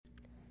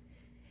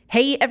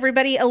Hey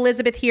everybody,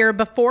 Elizabeth here.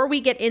 Before we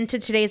get into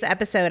today's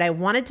episode, I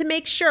wanted to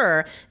make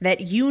sure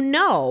that you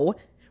know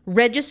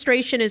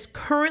registration is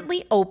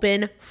currently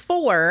open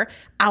for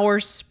our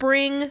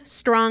Spring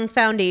Strong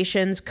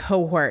Foundations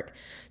cohort.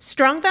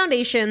 Strong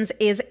Foundations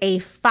is a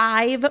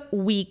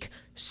 5-week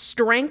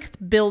strength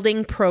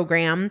building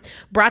program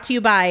brought to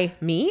you by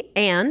me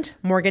and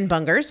Morgan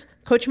Bungers.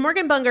 Coach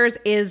Morgan Bungers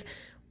is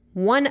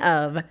one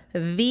of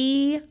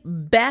the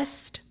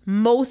best,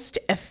 most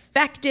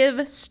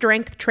effective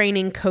strength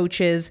training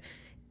coaches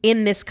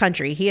in this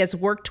country. He has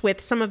worked with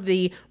some of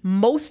the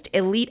most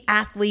elite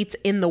athletes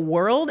in the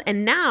world,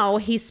 and now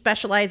he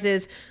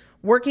specializes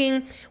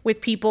working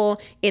with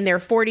people in their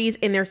 40s,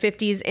 in their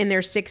 50s, in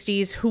their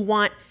 60s who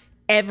want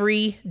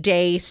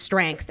everyday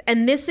strength.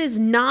 And this is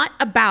not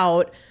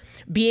about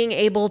being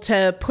able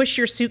to push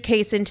your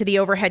suitcase into the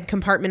overhead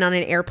compartment on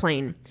an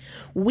airplane.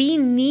 We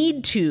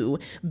need to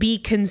be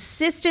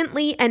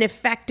consistently and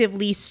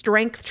effectively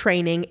strength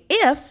training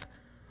if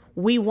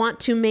we want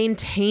to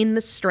maintain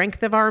the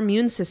strength of our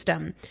immune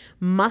system.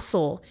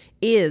 Muscle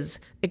is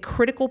a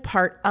critical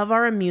part of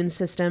our immune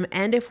system,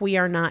 and if we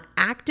are not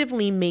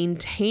actively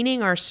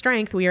maintaining our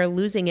strength, we are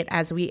losing it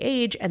as we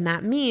age, and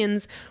that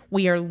means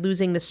we are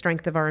losing the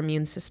strength of our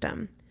immune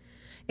system.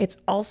 It's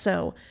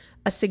also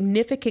a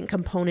significant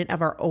component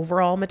of our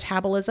overall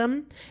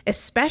metabolism,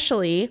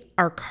 especially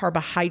our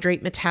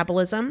carbohydrate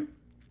metabolism.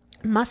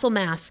 Muscle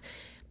mass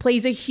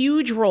plays a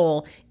huge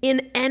role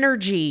in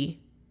energy,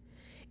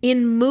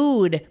 in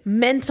mood,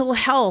 mental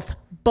health,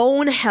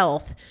 bone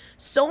health,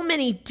 so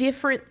many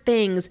different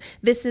things.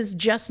 This is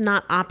just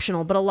not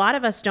optional, but a lot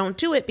of us don't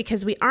do it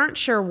because we aren't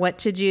sure what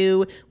to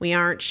do. We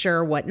aren't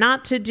sure what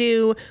not to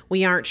do.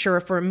 We aren't sure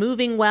if we're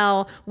moving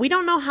well. We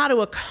don't know how to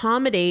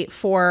accommodate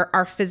for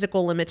our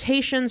physical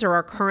limitations or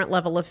our current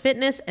level of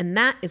fitness, and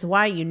that is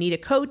why you need a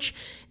coach,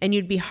 and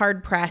you'd be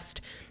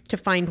hard-pressed to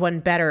find one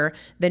better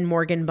than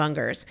Morgan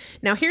Bungers.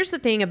 Now, here's the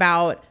thing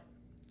about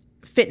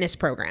fitness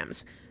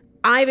programs.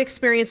 I've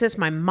experienced this.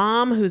 My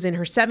mom, who's in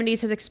her 70s,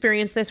 has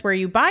experienced this, where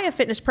you buy a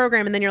fitness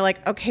program and then you're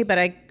like, okay, but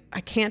I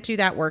can't do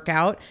that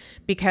workout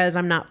because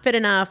I'm not fit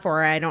enough,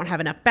 or I don't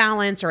have enough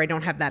balance, or I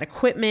don't have that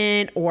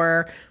equipment,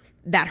 or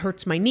that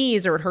hurts my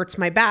knees, or it hurts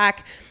my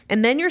back.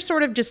 And then you're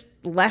sort of just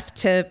left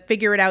to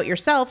figure it out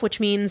yourself, which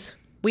means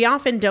we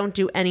often don't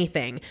do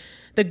anything.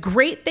 The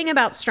great thing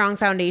about Strong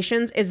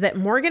Foundations is that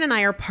Morgan and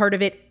I are part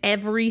of it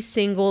every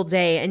single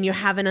day, and you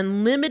have an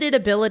unlimited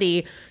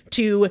ability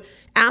to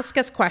ask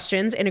us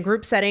questions in a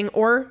group setting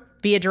or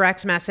via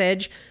direct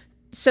message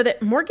so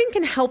that Morgan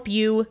can help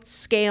you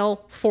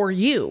scale for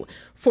you,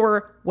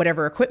 for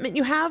whatever equipment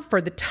you have, for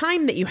the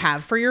time that you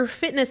have, for your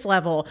fitness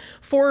level,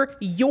 for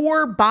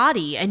your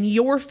body and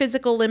your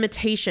physical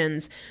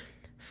limitations.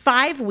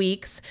 5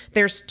 weeks,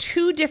 there's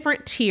 2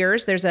 different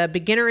tiers. There's a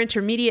beginner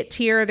intermediate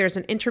tier. There's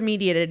an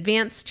intermediate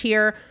advanced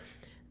tier.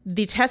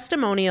 The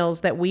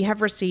testimonials that we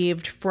have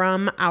received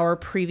from our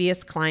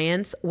previous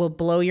clients will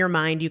blow your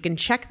mind. You can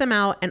check them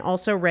out and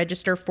also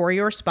register for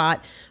your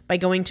spot by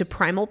going to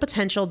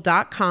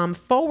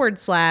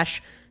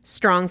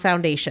primalpotential.com/strong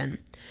foundation.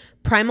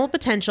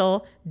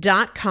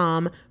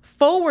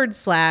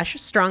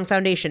 primalpotential.com/strong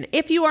foundation.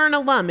 If you are an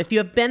alum, if you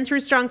have been through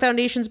Strong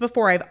Foundations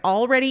before, I've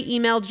already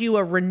emailed you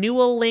a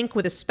renewal link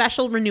with a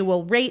special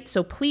renewal rate,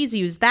 so please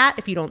use that.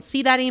 If you don't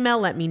see that email,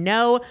 let me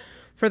know.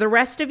 For the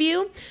rest of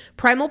you,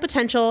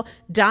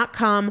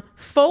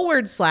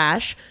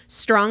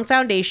 primalpotential.com/strong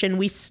foundation.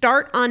 We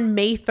start on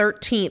May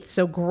 13th,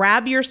 so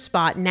grab your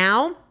spot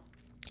now.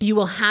 You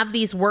will have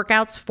these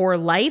workouts for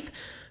life.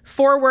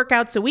 4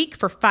 workouts a week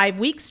for 5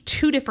 weeks,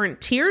 2 different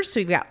tiers. So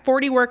you've got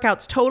 40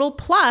 workouts total.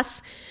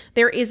 Plus,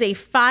 there is a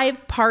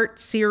 5-part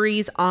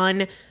series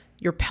on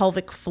your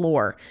pelvic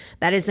floor.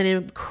 That is an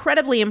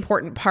incredibly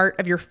important part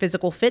of your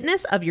physical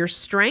fitness, of your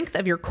strength,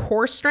 of your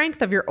core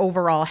strength, of your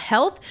overall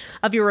health,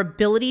 of your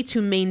ability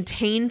to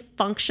maintain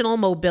functional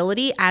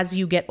mobility as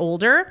you get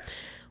older.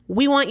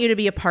 We want you to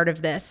be a part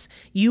of this.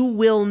 You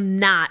will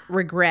not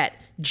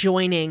regret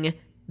joining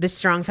the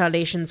Strong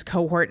Foundations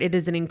cohort. It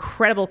is an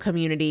incredible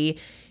community.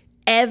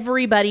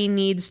 Everybody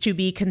needs to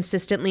be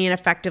consistently and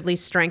effectively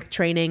strength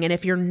training. And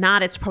if you're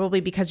not, it's probably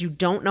because you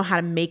don't know how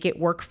to make it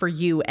work for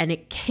you. And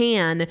it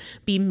can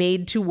be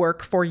made to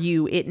work for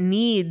you. It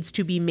needs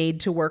to be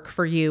made to work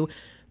for you.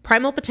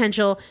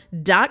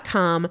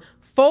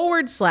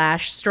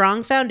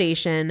 primalpotential.com/strong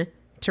foundation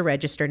to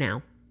register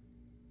now.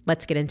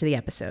 Let's get into the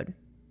episode.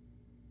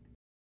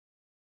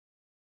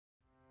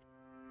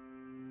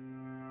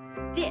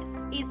 This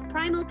is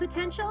Primal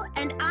Potential,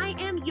 and I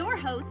am your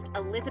host,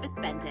 Elizabeth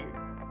Benton.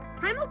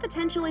 Primal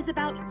Potential is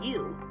about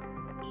you.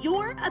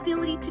 Your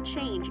ability to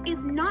change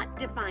is not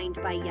defined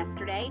by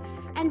yesterday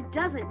and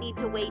doesn't need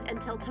to wait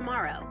until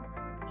tomorrow.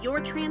 Your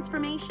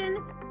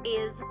transformation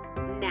is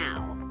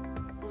now.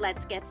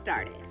 Let's get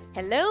started.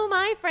 Hello,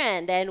 my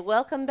friend, and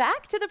welcome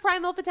back to the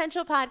Primal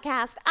Potential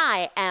Podcast.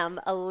 I am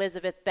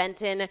Elizabeth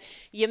Benton.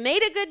 You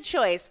made a good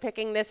choice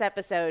picking this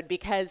episode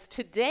because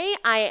today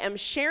I am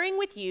sharing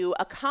with you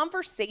a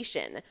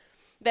conversation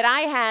that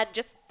I had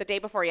just the day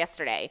before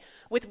yesterday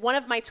with one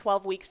of my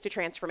 12 weeks to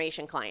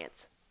transformation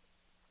clients.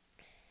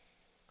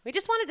 We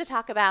just wanted to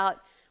talk about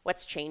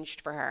what's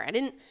changed for her. I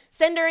didn't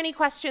send her any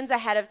questions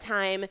ahead of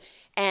time,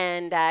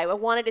 and I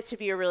wanted it to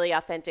be a really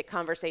authentic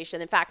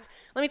conversation. In fact,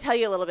 let me tell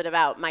you a little bit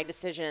about my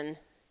decision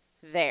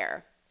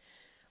there.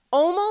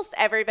 Almost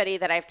everybody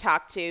that I've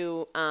talked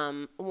to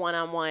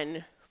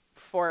one-on-one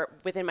for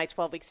within my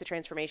 12 weeks of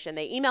transformation,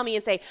 they email me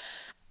and say,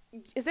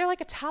 is there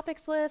like a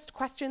topics list,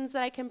 questions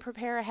that I can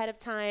prepare ahead of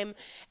time?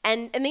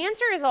 And the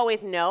answer is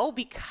always no,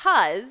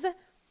 because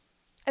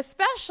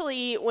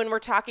especially when we're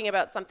talking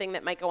about something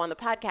that might go on the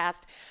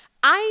podcast,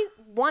 I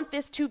want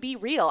this to be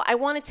real. I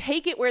want to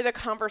take it where the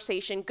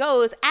conversation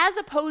goes, as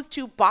opposed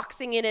to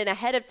boxing it in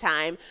ahead of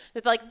time.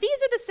 That's like,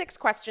 these are the 6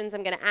 questions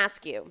I'm going to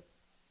ask you.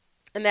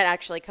 And that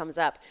actually comes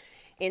up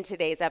in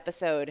today's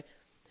episode.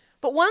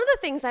 But one of the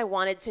things I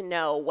wanted to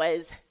know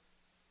was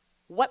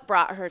what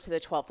brought her to the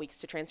 12 weeks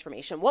to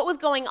transformation. What was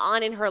going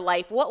on in her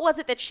life? What was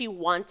it that she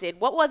wanted?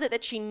 What was it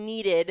that she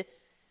needed?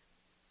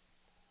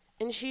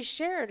 And she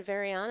shared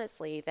very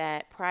honestly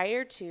that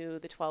prior to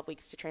the 12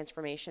 weeks to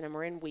transformation, and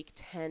we're in week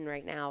 10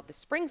 right now of the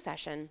spring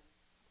session,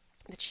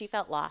 that she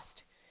felt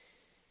lost.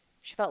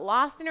 She felt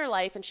lost in her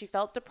life, and she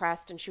felt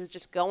depressed, and she was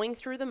just going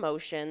through the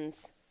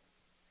motions.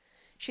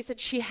 She said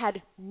she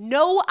had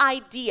no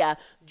idea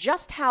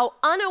just how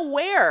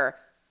unaware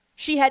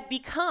she had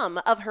become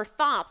of her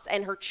thoughts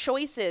and her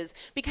choices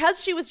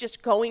because she was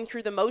just going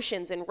through the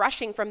motions and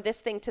rushing from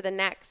this thing to the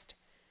next.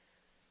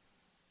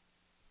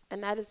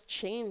 And that has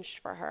changed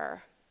for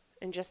her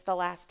in just the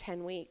last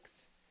 10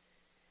 weeks.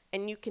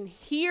 And you can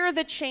hear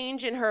the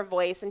change in her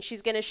voice, and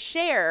she's going to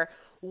share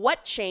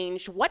what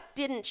changed, what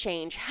didn't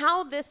change,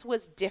 how this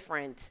was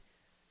different.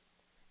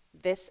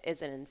 This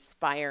is an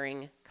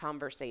inspiring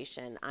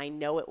conversation. I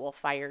know it will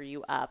fire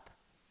you up.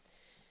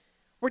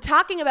 We're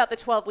talking about the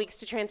 12 weeks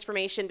to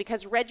transformation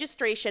because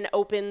registration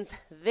opens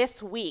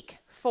this week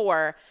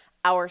for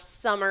our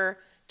summer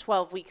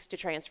 12 weeks to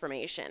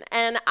transformation.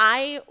 And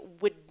I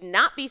would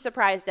not be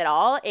surprised at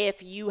all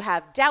if you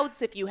have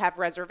doubts, if you have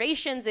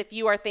reservations, if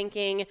you are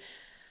thinking,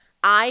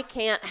 I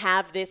can't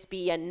have this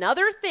be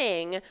another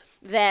thing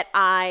that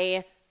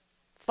I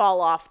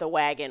fall off the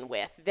wagon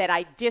with, that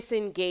I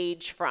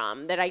disengage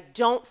from, that I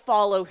don't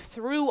follow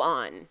through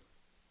on.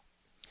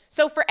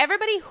 So for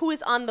everybody who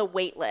is on the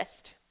wait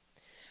list,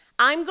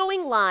 I'm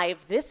going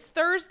live this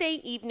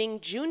Thursday evening,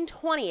 June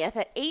 20th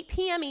at 8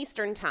 p.m.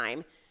 Eastern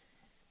Time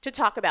to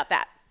talk about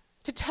that.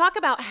 To talk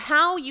about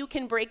how you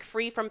can break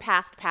free from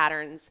past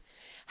patterns,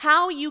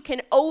 how you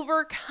can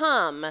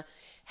overcome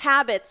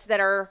habits that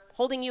are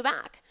holding you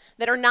back,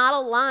 that are not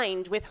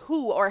aligned with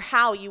who or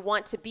how you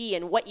want to be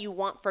and what you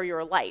want for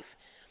your life.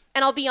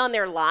 And I'll be on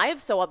there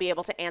live, so I'll be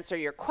able to answer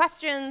your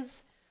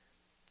questions.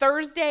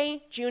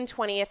 Thursday, June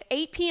 20th,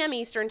 8 p.m.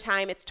 Eastern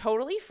Time. It's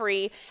totally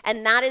free,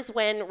 and that is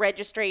when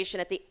registration,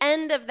 at the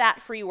end of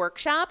that free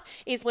workshop,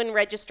 is when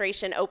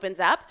registration opens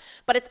up.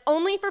 But it's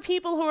only for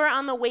people who are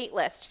on the wait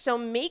list. So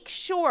make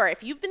sure,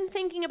 if you've been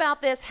thinking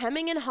about this,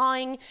 hemming and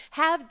hawing,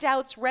 have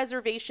doubts,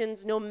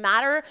 reservations, no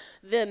matter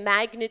the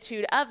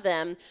magnitude of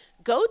them,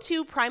 go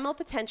to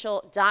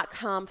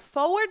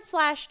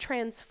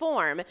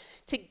primalpotential.com/transform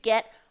to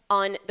get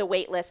on the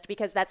wait list,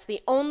 because that's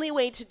the only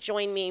way to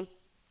join me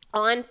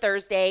on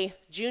Thursday,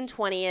 June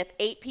 20th,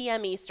 8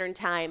 p.m. Eastern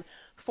Time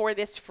for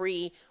this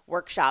free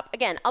workshop.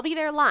 Again, I'll be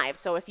there live,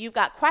 so if you've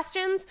got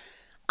questions,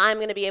 I'm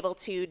going to be able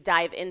to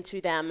dive into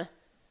them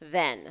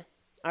then.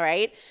 All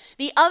right?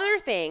 The other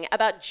thing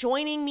about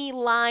joining me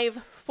live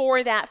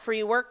for that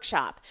free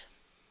workshop,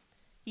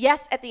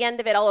 yes, at the end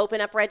of it, I'll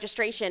open up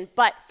registration,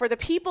 but for the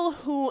people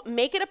who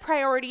make it a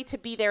priority to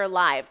be there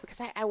live,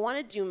 because I want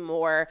to do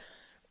more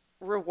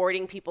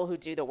rewarding people who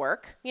do the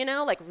work,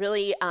 like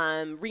really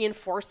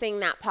reinforcing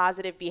that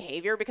positive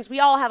behavior, because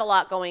we all have a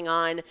lot going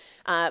on,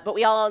 but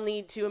we all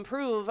need to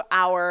improve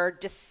our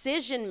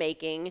decision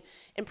making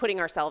and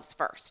putting ourselves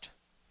first,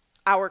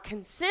 our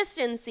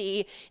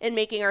consistency in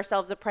making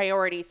ourselves a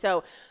priority.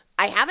 So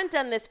I haven't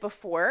done this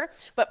before,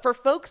 but for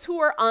folks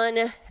who are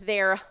on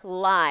there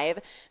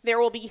live, there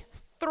will be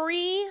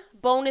 3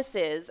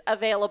 bonuses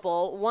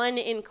available. One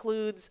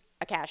includes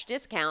a cash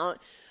discount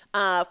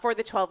for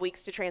the 12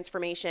 weeks to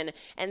transformation,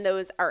 and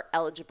those are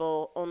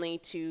eligible only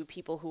to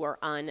people who are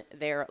on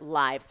there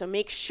live. So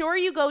make sure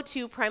you go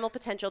to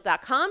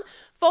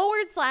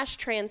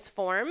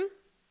primalpotential.com/transform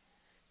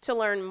to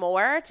learn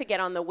more, to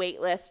get on the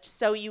wait list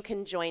so you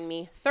can join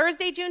me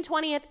Thursday, June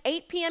 20th,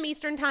 8 p.m.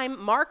 Eastern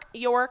Time. Mark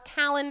your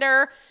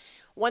calendar.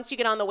 Once you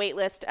get on the wait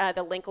list,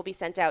 the link will be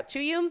sent out to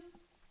you.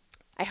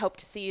 I hope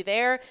to see you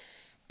there,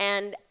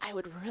 and I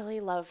would really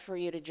love for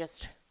you to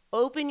just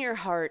open your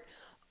heart,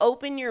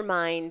 open your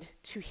mind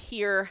to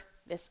hear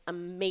this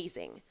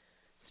amazing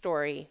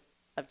story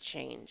of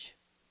change.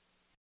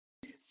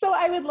 So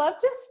I would love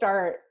to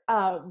start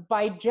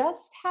by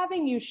just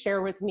having you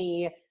share with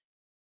me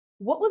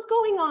what was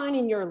going on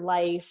in your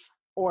life,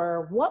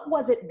 or what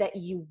was it that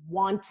you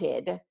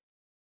wanted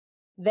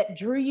that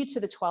drew you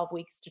to the 12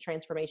 weeks to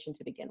transformation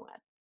to begin with?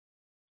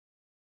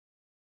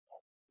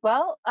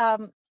 Well,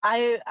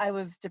 I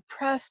was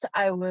depressed.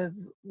 I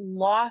was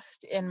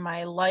lost in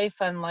my life.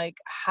 I'm like,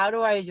 how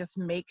do I just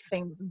make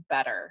things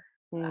better?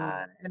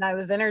 Mm. And I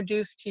was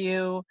introduced to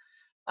you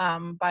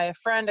by a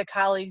friend, a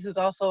colleague who's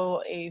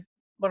also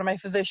one of my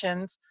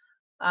physicians.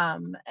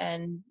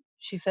 And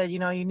she said, you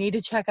need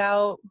to check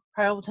out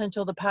Primal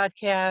Potential, the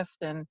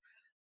podcast. And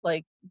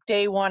like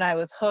day one, I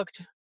was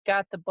hooked,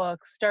 got the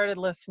book, started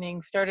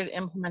listening, started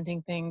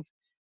implementing things,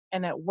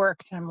 and it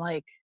worked. And I'm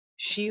like,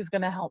 she's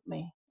going to help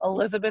me.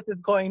 Elizabeth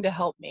is going to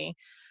help me.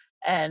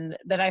 And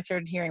then I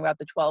started hearing about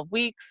the 12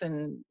 weeks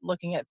and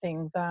looking at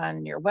things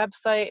on your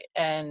website.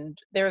 And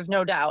there's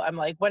no doubt. I'm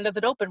like, when does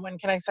it open? When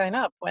can I sign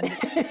up? When?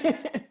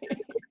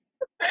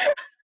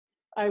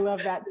 I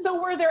love that. So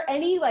were there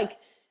any like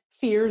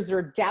fears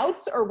or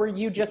doubts, or were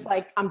you just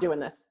like, I'm doing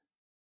this?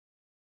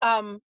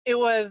 It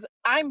was,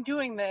 I'm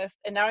doing this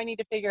and now I need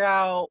to figure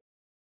out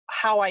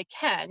how I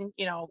can,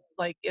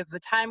 like, is the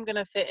time going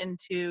to fit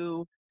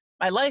into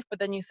my life? But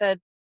then you said,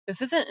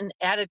 this isn't an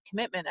added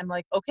commitment. I'm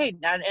like, okay,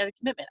 not an added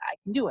commitment. I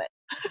can do it.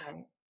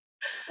 Right.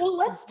 Well,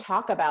 let's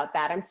talk about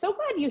that. I'm so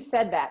glad you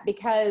said that,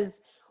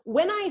 because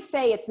when I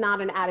say it's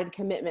not an added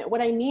commitment,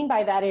 what I mean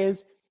by that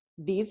is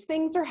these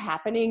things are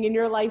happening in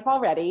your life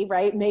already,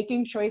 right?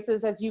 Making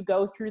choices as you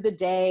go through the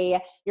day,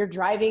 you're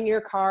driving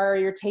your car,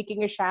 you're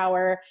taking a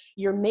shower,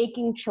 you're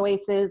making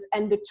choices,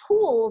 and the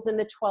tools in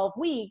the 12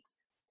 weeks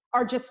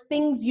are just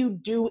things you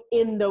do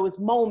in those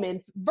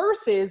moments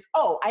versus,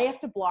 oh, I have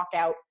to block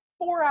out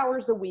 4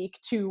 hours a week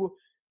to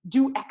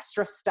do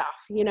extra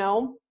stuff,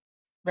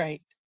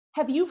 Right.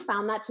 Have you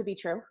found that to be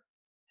true?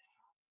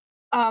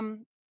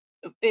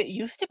 It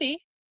used to be.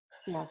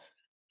 Yeah.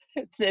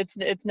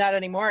 It's not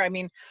anymore. I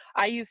mean,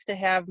 I used to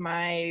have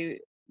my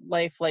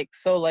life like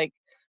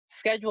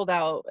scheduled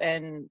out,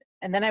 and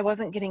then I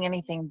wasn't getting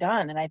anything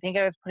done, and I think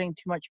I was putting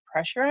too much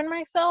pressure on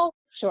myself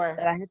Sure.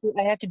 that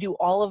I had to do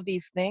all of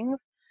these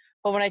things.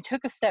 But when I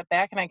took a step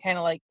back and I kind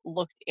of like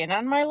looked in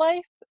on my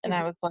life, and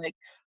I was like,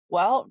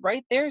 well,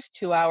 right there's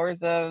 2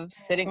 hours of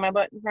sitting my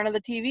butt in front of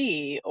the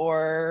TV,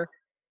 or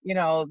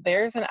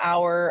there's an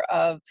hour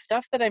of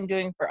stuff that I'm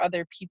doing for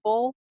other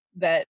people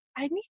that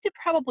I need to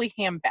probably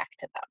hand back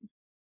to them.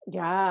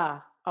 Yeah.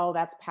 Oh,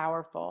 that's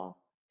powerful.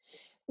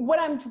 What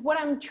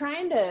I'm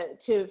trying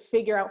to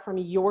figure out from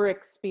your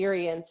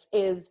experience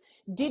is,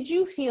 did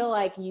you feel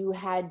like you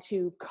had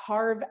to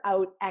carve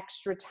out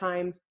extra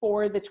time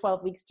for the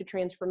 12 weeks to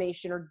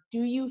transformation, or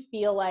do you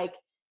feel like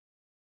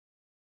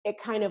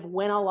it kind of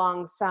went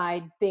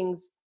alongside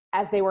things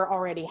as they were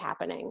already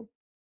happening?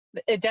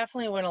 It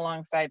definitely went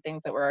alongside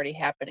things that were already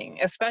happening,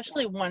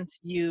 especially once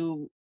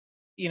you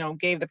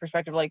gave the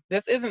perspective like,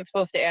 this isn't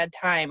supposed to add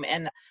time,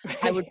 and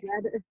I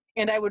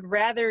would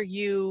rather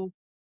you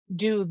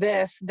do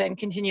this than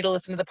continue to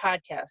listen to the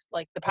podcast.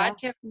 Like, the Yeah.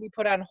 podcast can be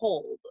put on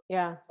hold.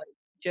 Yeah. Like,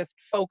 just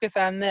focus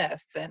on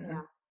this. And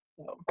Yeah.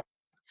 so.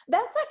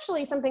 That's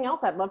actually something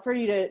else I'd love for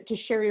you to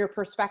share your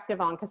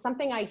perspective on, because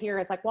something I hear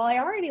is like, well, I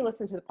already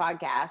listened to the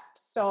podcast,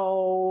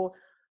 so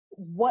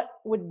what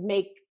would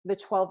make the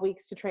 12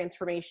 weeks to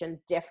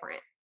transformation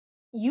different?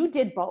 You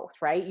did both,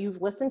 right?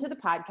 You've listened to the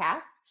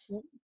podcast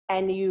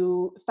and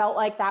you felt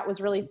like that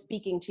was really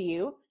speaking to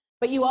you,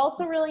 but you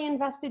also really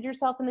invested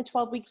yourself in the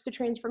 12 weeks to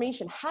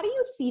transformation. How do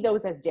you see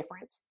those as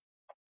different?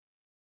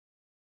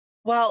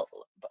 Well,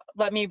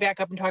 let me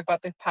back up and talk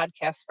about the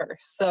podcast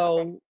first.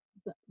 So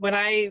when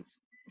I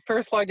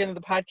first logged into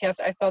the podcast,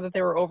 I saw that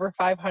there were over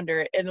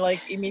 500, and like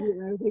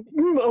immediately I was like,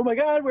 oh my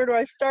God, where do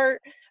I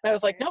start? And I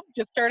was like, nope,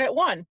 just start at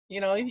one. You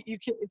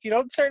can, if you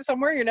don't start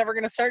somewhere, you're never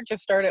going to start.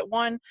 Just start at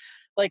one.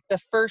 Like, the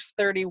first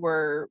 30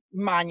 were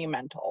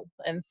monumental.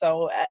 And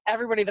so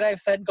everybody that I've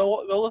said,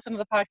 go listen to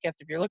the podcast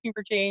if you're looking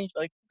for change.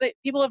 Like,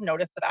 people have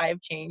noticed that I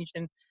have changed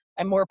and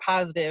I'm more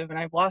positive and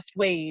I've lost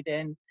weight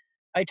and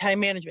my time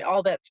management,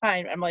 all that's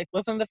fine. I'm like,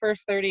 listen to the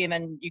first 30 and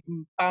then you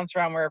can bounce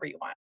around wherever you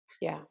want.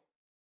 Yeah.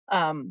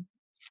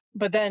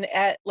 But then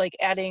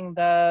adding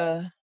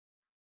the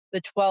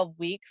 12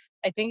 weeks,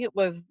 I think it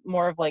was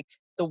more of like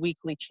the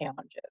weekly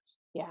challenges.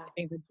 Yeah. I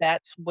think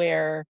that's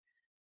what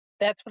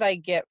I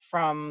get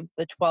from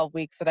the 12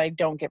 weeks that I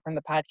don't get from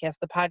the podcast.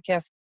 The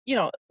podcast,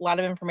 a lot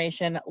of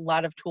information, a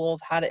lot of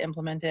tools, how to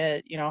implement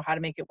it, how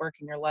to make it work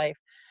in your life.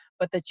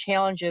 But the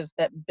challenges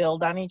that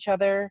build on each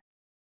other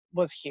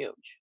was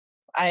huge.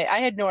 I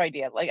had no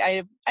idea. Like,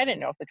 I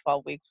didn't know if the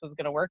 12 weeks was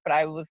going to work, but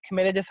I was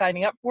committed to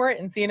signing up for it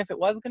and seeing if it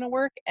was going to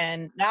work.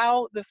 And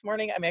now this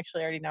morning, I'm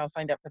actually already now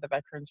signed up for the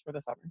veterans for the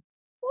summer.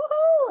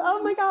 Woohoo! Oh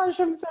my gosh,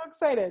 I'm so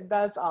excited.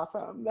 That's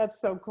awesome. That's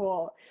so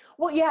cool.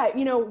 Well, yeah,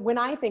 when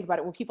I think about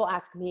it, when people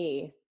ask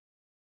me,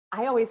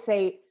 I always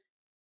say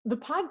the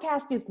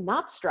podcast is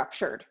not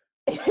structured.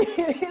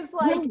 It is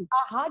like a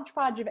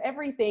hodgepodge of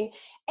everything.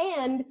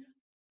 And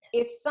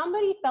if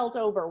somebody felt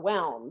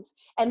overwhelmed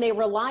and they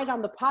relied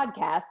on the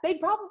podcast, they'd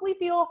probably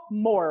feel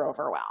more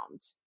overwhelmed.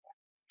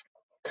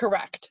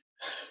 Correct.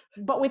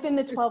 But within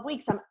the 12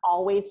 weeks, I'm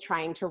always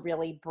trying to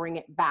really bring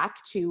it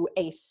back to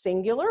a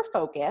singular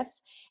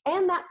focus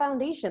and that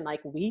foundation.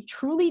 Like, we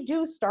truly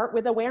do start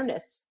with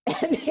awareness,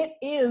 and it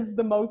is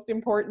the most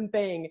important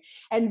thing.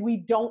 And we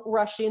don't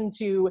rush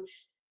into,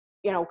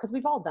 because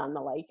we've all done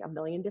the like a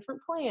million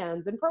different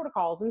plans and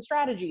protocols and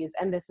strategies.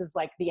 And this is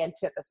like the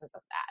antithesis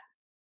of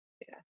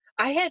that. Yeah.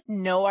 I had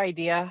no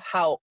idea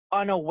how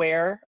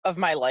unaware of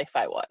my life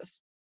I was.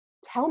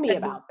 Tell me And,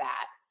 about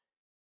that.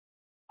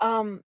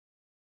 um,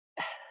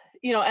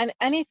 and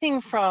anything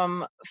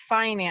from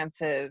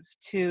finances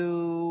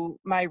to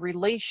my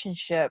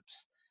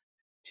relationships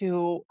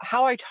to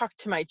how I talk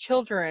to my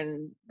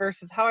children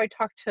versus how I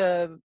talk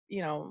to,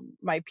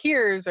 my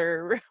peers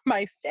or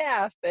my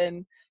staff.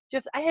 And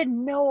just, I had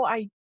no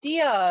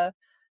idea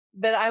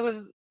that I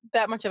was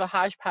that much of a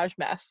hodgepodge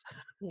mess.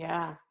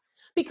 Yeah.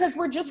 Because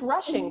we're just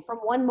rushing from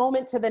one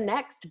moment to the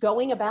next,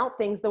 going about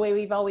things the way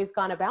we've always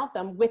gone about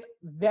them with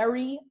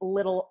very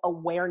little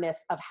awareness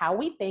of how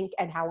we think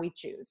and how we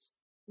choose.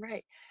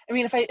 Right. I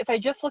mean, if I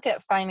just look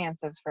at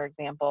finances, for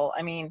example,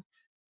 I mean,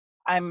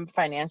 I'm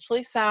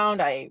financially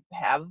sound. I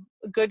have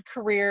a good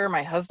career.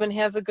 My husband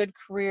has a good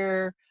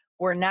career.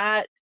 We're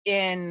not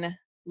in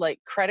like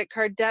credit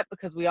card debt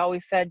because we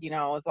always said,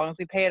 as long as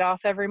we pay it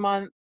off every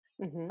month,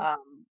 Mm-hmm.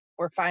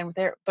 we're fine with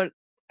it. But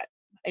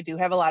I do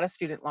have a lot of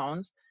student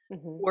loans.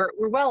 Mm-hmm.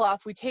 We're well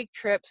off. We take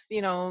trips,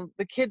 the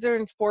kids are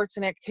in sports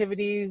and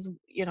activities,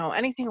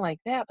 anything like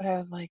that. But I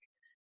was like,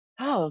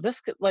 oh,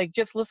 this could, like,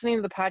 just listening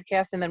to the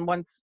podcast, and then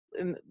once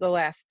in the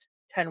last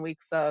 10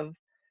 weeks of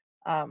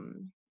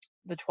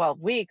the 12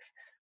 weeks,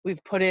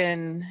 we've put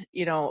in,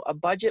 a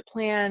budget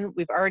plan.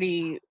 We've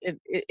already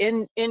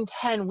in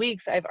 10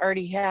 weeks, I've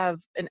already have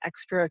an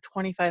extra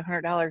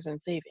 $2,500 in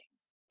savings.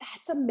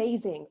 That's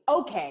amazing.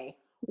 Okay.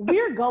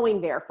 We're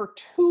going there for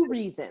two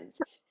reasons.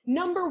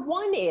 Number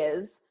one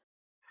is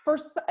I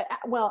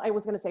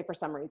was going to say for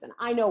some reason.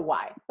 I know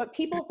why, but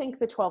people think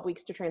the 12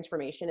 weeks to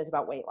transformation is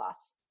about weight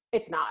loss.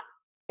 It's not.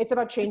 It's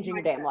about changing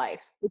your damn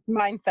life. It's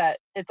mindset.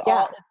 It's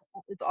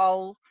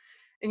all,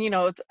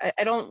 and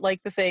I don't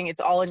like the saying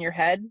it's all in your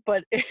head,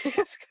 but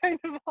it's kind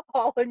of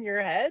all in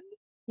your head.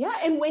 Yeah,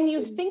 and when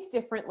you think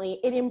differently,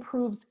 it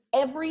improves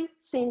every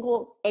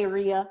single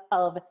area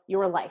of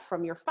your life,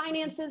 from your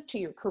finances to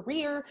your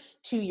career,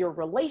 to your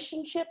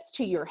relationships,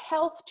 to your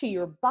health, to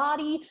your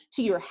body,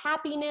 to your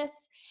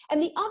happiness.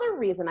 And the other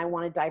reason I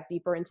want to dive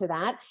deeper into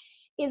that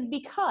is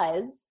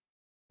because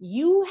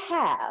you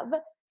have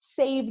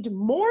saved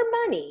more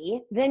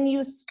money than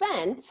you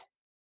spent.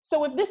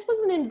 So if this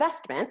was an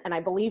investment, and I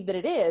believe that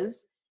it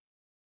is,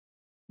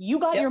 you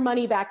got your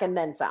money back and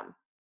then some.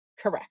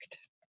 Correct.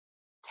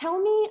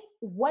 Tell me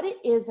what it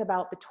is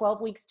about the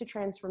 12 weeks to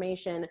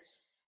transformation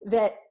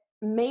that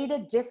made a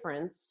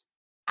difference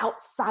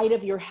outside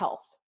of your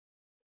health.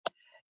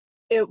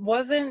 It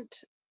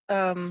wasn't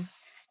somebody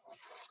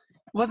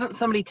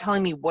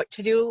telling me what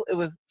to do. It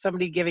was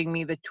somebody giving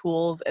me the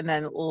tools and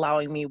then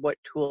allowing me what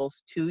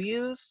tools to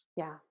use.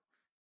 Yeah.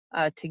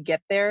 To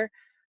get there.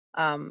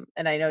 And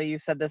I know you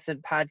said this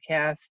in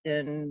podcasts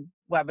and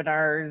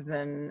webinars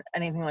and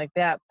anything like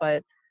that,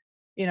 but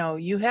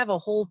you have a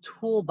whole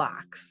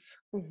toolbox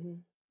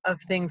of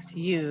things to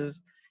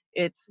use.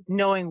 It's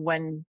knowing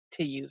when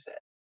to use it.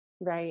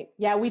 Right.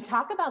 Yeah, we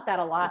talk about that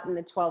a lot in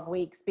the 12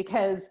 weeks,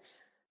 because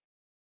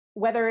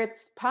whether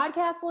it's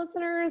podcast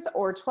listeners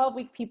or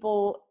 12-week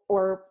people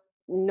or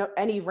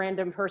any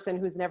random person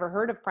who's never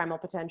heard of Primal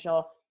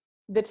Potential,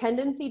 the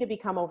tendency to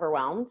become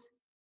overwhelmed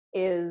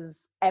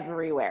is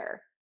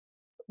everywhere.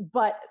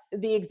 But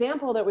the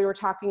example that we were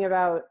talking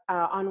about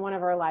on one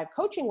of our live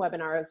coaching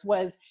webinars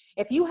was,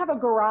 if you have a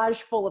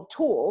garage full of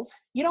tools,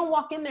 you don't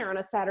walk in there on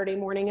a Saturday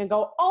morning and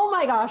go, oh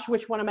my gosh,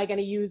 which one am I going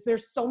to use?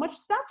 There's so much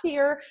stuff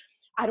here.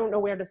 I don't know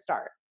where to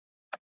start.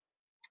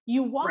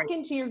 You walk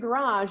into your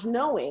garage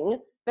knowing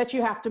that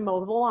you have to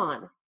mow the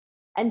lawn.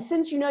 And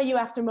since you know you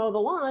have to mow the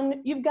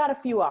lawn, you've got a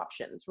few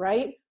options,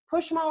 right?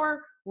 Push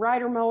mower,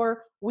 rider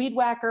mower, weed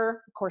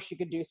whacker. Of course, you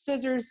could do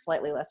scissors,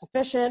 slightly less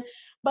efficient.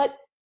 But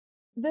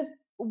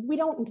we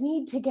don't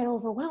need to get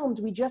overwhelmed.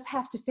 We just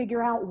have to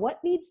figure out what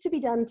needs to be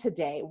done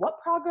today. What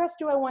progress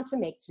do I want to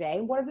make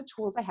today? What are the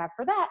tools I have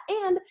for that?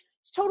 And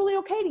it's totally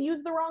okay to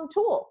use the wrong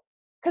tool,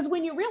 because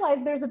when you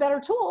realize there's a better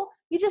tool,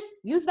 you just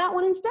use that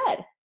one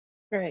instead.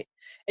 Right.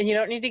 And you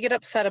don't need to get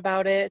upset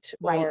about it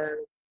or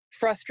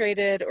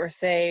frustrated or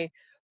say,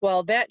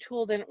 well, that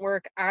tool didn't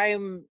work,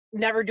 I'm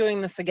never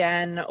doing this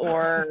again,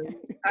 or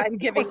I'm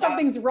giving or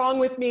something's wrong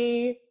with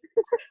me.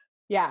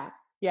 Yeah.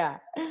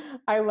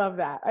 I love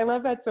that. I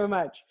love that so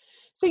much.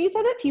 So you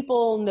said that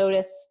people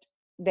noticed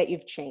that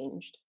you've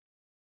changed.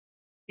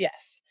 Yes.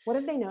 What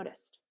have they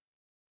noticed?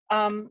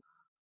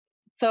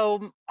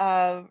 So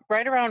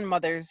right around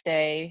Mother's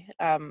Day,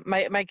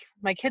 my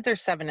kids are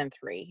 7 and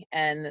 3,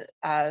 and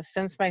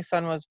since my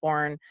son was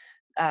born,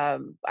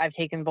 I've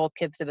taken both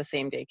kids to the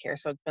same daycare.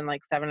 So it's been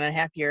like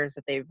 7.5 years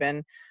that they've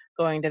been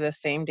going to the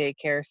same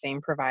daycare,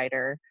 same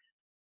provider.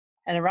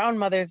 And around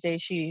Mother's Day,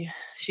 she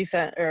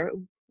sent, or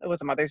it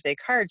was a Mother's Day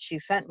card she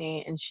sent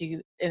me, and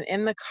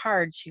in the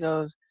card she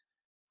goes,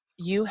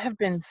 you have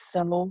been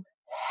so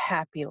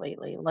happy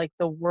lately. Like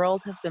the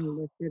world has been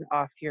lifted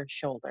off your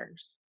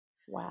shoulders.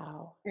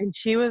 Wow. And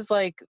she was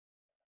like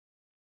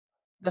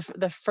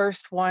the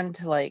first one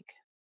to like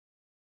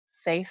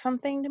say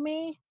something to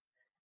me.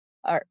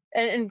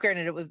 And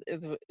granted,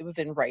 it was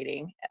in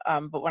writing.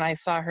 But when I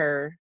saw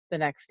her the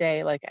next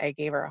day, like I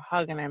gave her a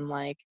hug, and I'm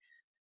like,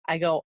 I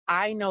go,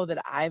 I know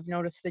that I've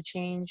noticed the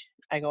change.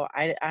 I go,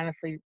 I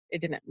honestly,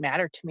 it didn't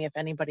matter to me if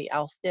anybody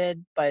else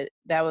did, but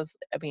that was,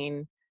 I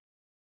mean,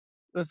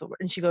 it was.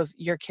 And she goes,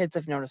 your kids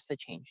have noticed the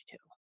change too.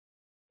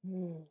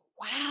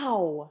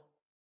 Wow.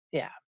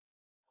 Yeah.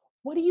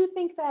 What do you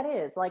think that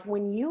is? Like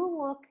when you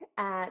look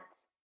at,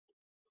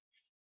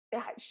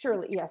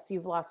 surely, yes,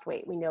 you've lost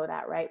weight. We know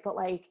that, right? But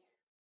like,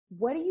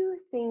 what do you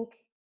think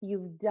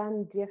you've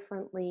done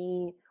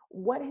differently?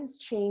 What has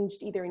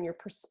changed either in your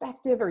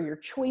perspective or your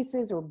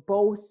choices or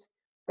both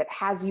that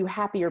has you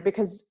happier?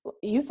 Because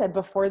you said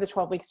before the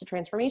 12 weeks to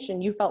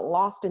transformation, you felt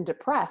lost and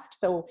depressed.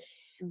 So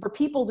for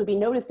people to be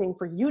noticing,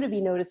 for you to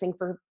be noticing,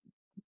 for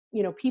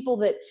people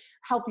that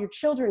help your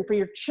children, for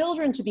your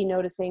children to be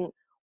noticing,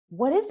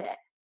 what is it?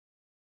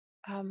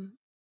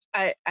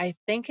 I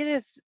think it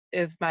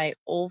is my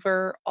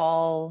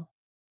overall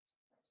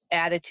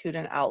attitude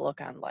and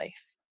outlook on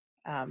life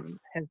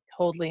has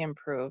totally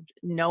improved.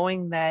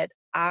 Knowing that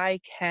I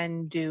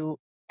can do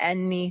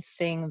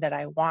anything that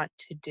I want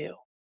to do.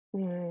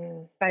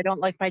 Mm, If I don't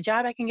like my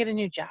job, I can get a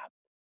new job.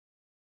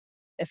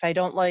 If I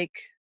don't like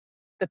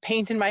the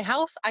paint in my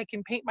house, I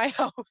can paint my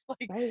house.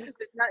 Like right.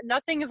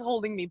 nothing is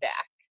holding me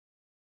back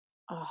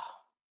Oh,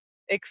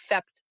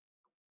 except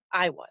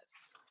I was,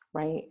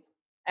 right.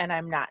 and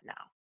I'm not now.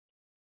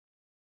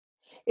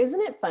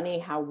 Isn't it funny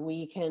how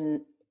we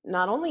can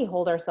not only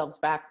hold ourselves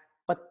back,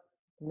 but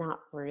not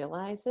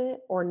realize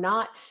it? Or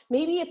not,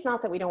 maybe it's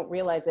not that we don't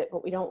realize it,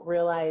 but we don't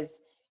realize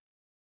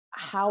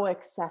how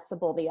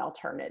accessible the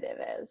alternative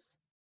is.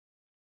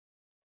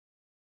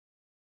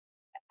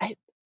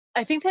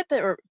 I think that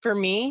for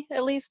me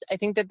at least, I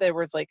think that there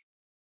was like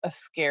a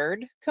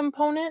scared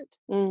component,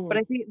 but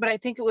Mm, I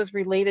think it was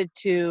related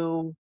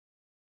to,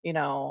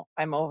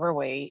 I'm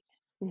overweight.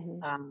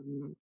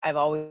 mhm, I've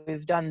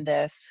always done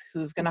this.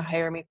 Who's going to mhm,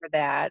 hire me for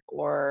that?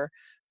 Or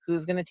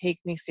who's going to take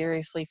me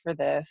seriously for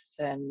this?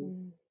 And,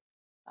 mm,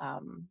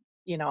 um,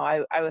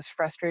 I was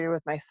frustrated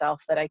with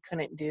myself that I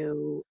couldn't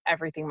do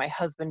everything my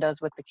husband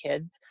does with the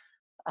kids.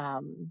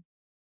 Um,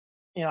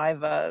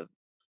 I've,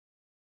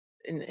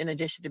 in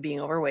addition to being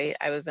overweight,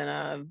 I was in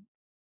a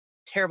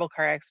terrible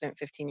car accident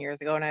 15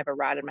 years ago, and I have a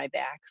rod in my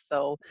back.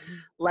 So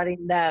mhm.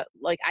 letting that,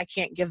 like, I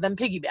can't give them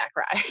piggyback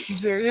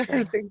rides or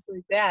Yeah, things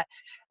like that.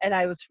 And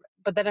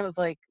but then it was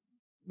like,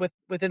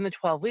 within the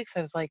 12 weeks,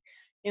 I was like,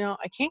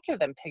 I can't give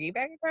them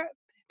piggyback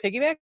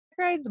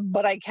rides,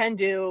 but I can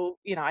do,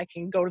 I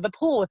can go to the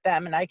pool with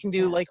them, and I can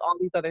do yeah, like all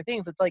these other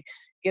things. It's like,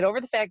 get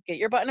over the fact, get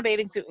your butt in a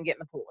bathing suit and get in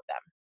the pool with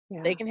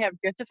them. They yeah, can have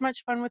just as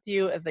much fun with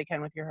you as they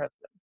can with your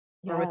husband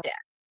or with yeah, dad.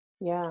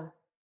 yeah.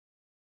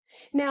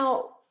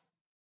 Now,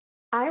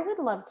 I would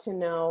love to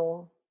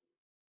know,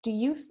 do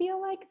you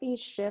feel like these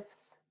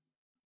shifts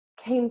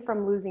came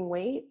from losing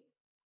weight?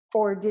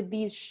 Or did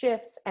these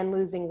shifts and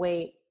losing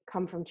weight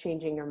come from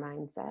changing your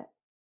mindset?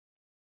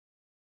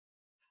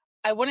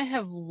 I wouldn't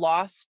have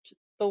lost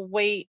the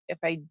weight if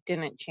I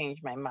didn't change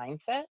my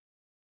mindset.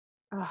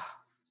 Oh,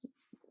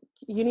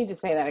 you need to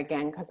say that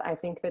again because I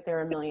think that there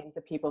are millions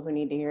of people who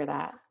need to hear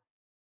that.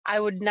 I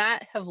would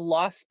not have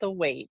lost the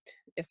weight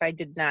if I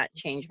did not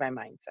change my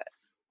mindset.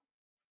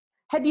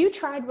 Had you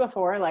tried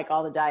before, like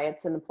all the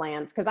diets and the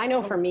plans? Because I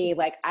know for me,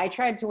 like I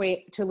tried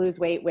to lose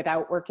weight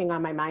without working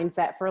on my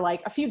mindset for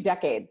like a few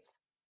decades.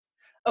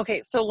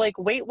 Okay, so like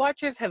Weight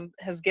Watchers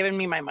has given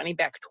me my money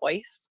back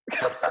twice.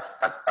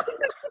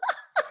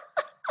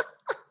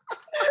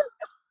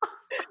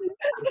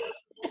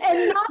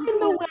 And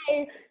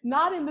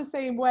not in the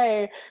same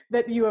way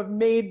that you have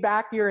made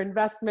back your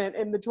investment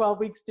in the 12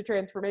 weeks to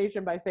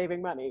transformation by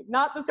saving money.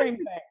 Not the same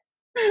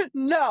thing.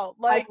 No,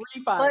 Like like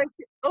refund.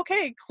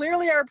 okay,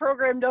 clearly our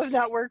program does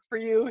not work for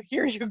you.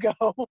 Here you go.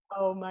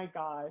 Oh my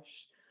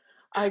gosh.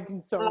 I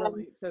can so Um,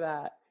 relate to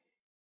that.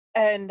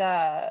 and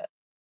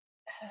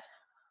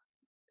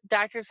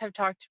doctors have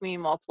talked to me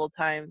multiple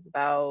times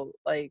about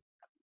like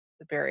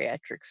the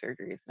bariatric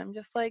surgeries, and I'm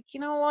just like, you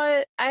know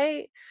what?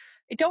 I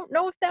don't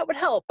know if that would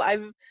help.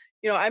 I'm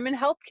in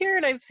healthcare,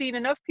 and I've seen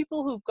enough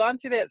people who've gone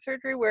through that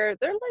surgery where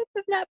their life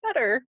is not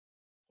better.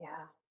 Yeah.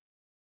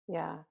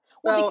 Yeah.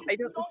 Well, So because I you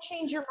don't. don't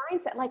change your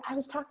mindset. Like I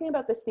was talking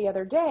about this the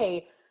other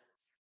day.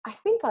 I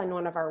think on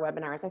one of our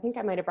webinars, I think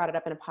I might have brought it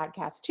up in a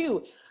podcast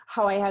too,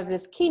 how I have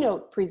this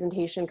keynote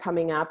presentation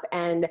coming up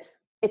and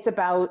it's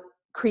about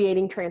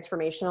creating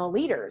transformational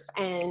leaders.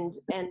 And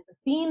the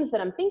themes that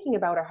I'm thinking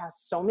about are how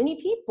so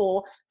many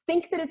people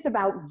think that it's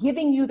about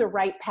giving you the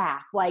right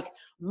path. Like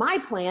my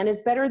plan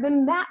is better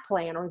than that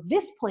plan, or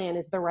this plan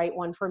is the right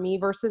one for me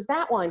versus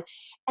that one.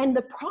 And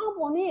the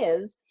problem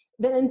is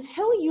that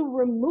until you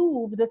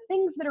remove the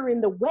things that are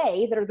in the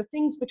way, that are the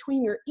things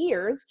between your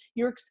ears,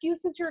 your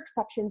excuses, your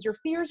exceptions, your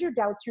fears, your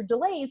doubts, your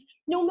delays,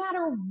 no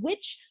matter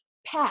which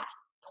path,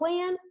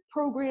 plan,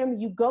 program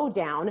you go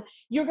down,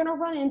 you're going to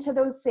run into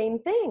those same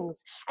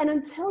things. And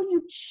until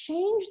you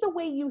change the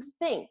way you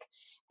think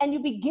and you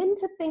begin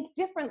to think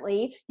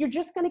differently, you're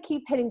just going to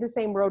keep hitting the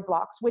same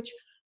roadblocks, which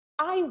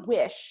I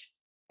wish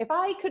if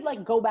I could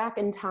like go back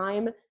in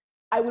time,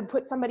 I would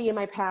put somebody in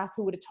my path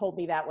who would have told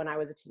me that when I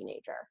was a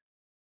teenager.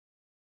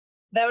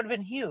 That would have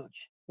been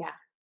huge. Yeah.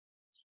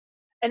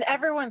 And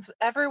everyone's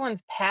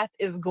path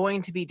is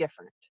going to be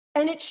different.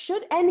 And it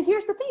should, and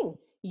here's the thing,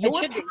 your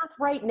should path be.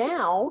 right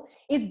now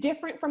is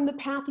different from the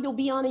path you'll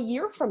be on a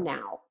year from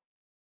now.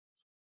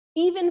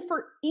 Even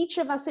for each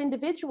of us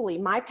individually,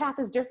 my path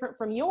is different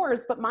from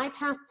yours, but my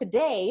path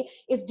today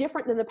is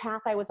different than the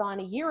path I was on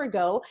a year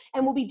ago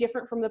and will be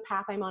different from the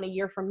path I'm on a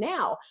year from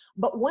now.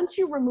 But once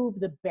you remove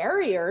the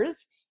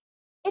barriers,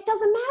 it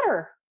doesn't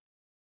matter.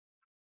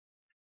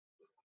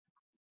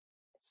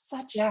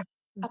 Such a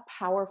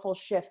powerful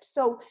shift.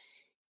 So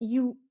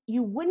you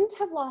wouldn't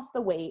have lost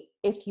the weight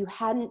if you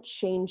hadn't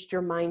changed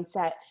your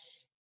mindset.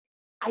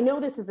 I know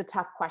this is a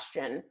tough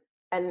question,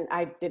 and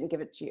I didn't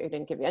give it to you. I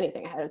didn't give you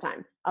anything ahead of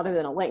time other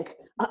than a link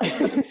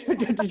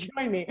to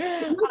join me.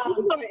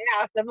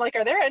 I'm like,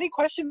 are there any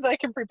questions I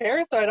can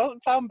prepare so I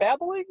don't sound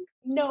babbling?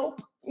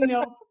 Nope.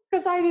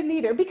 Because I didn't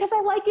either. Because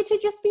I like it to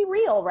just be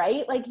real,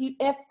 right? Like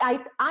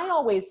I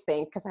always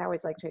think, because I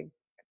always like to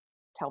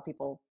tell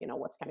people,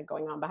 what's kind of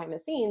going on behind the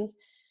scenes.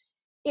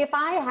 If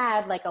I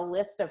had like a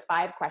list of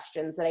 5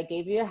 questions that I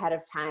gave you ahead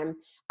of time,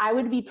 I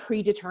would be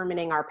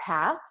predetermining our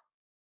path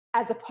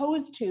as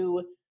opposed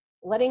to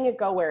letting it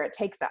go where it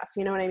takes us.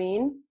 You know what I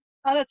mean?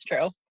 Oh, that's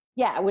true.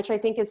 Yeah, which I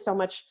think is so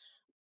much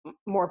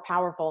more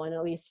powerful, and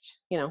at least,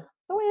 the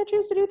way I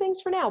choose to do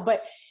things for now.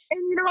 But and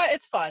you know what?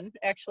 It's fun,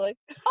 actually.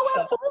 Oh,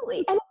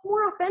 absolutely. And it's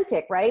more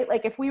authentic, right?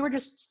 Like if we were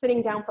just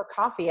sitting down for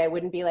coffee, I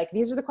wouldn't be like,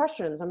 these are the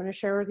questions I'm going to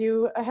share with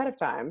you ahead of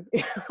time.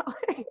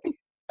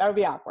 That would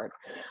be awkward.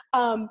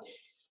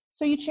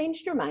 So you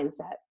changed your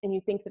mindset and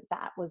you think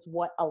that was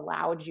what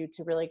allowed you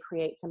to really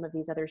create some of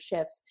these other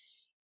shifts.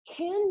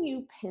 Can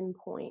you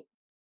pinpoint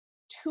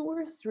 2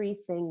 or 3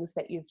 things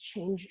that you've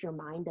changed your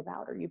mind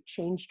about or you've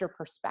changed your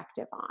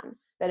perspective on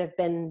that have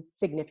been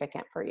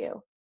significant for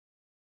you?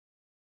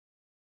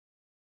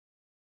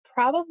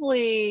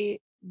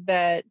 Probably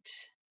that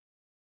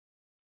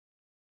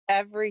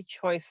every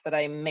choice that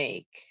I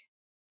make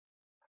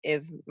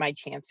is my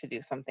chance to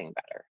do something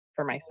better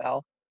for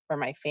myself, for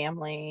my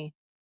family,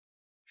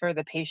 for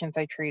the patients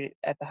I treat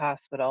at the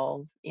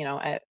hospital,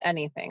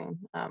 anything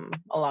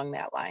along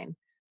that line.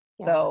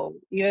 Yeah. So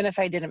even if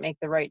I didn't make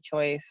the right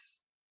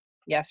choice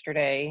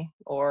yesterday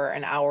or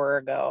an hour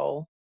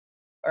ago,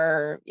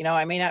 or,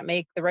 I may not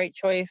make the right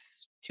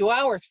choice 2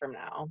 hours from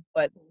now,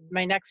 but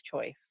my next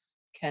choice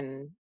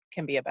can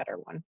be a better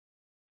one.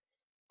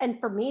 And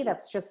for me,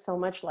 that's just so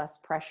much less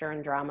pressure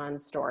and drama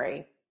and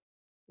story.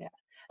 Yeah.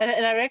 And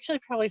I would actually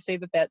probably say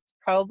that that's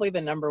probably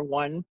the number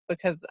one,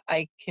 because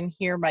I can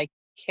hear my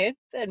kids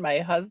and my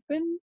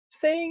husband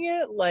saying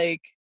it,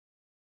 like,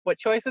 what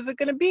choice is it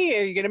going to be?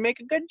 Are you going to make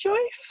a good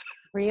choice?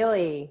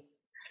 Really?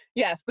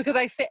 Yes, because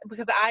I've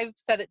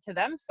said it to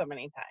them so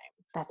many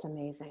times. That's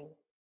amazing.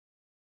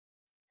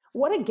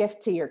 What a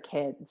gift to your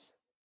kids.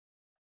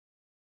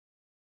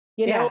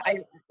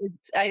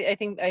 I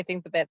think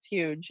that that's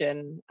huge.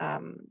 And,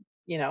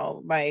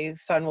 my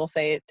son will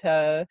say it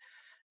to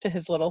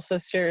his little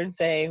sister and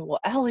say, well,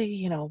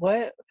 Ellie,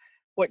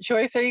 what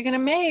choice are you going to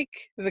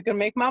make? Is it going to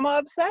make mama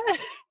upset?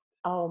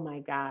 Oh my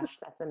gosh,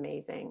 that's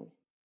amazing.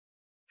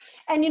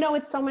 And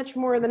it's so much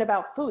more than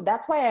about food.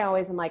 That's why I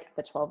always am like,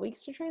 the 12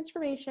 weeks to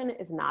transformation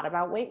is not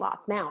about weight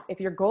loss. Now, if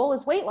your goal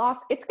is weight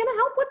loss, it's going to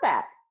help with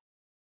that.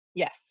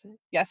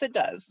 Yes, it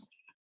does.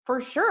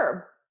 For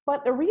sure.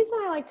 But the reason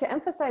I like to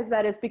emphasize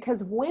that is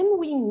because when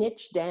we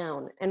niche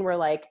down and we're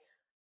like,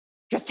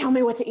 just tell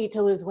me what to eat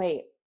to lose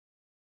weight,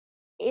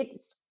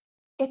 it's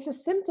a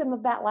symptom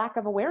of that lack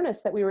of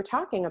awareness that we were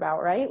talking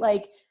about, right?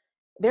 Like,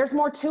 there's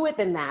more to it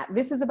than that.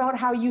 This is about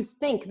how you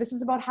think. This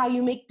is about how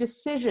you make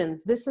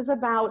decisions. This is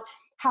about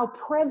how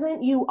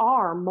present you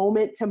are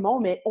moment to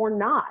moment or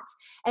not.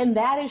 And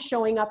that is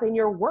showing up in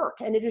your work,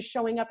 and it is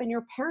showing up in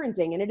your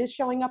parenting, and it is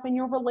showing up in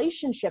your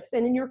relationships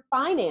and in your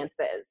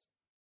finances.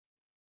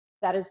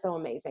 That is so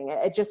amazing.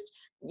 It just,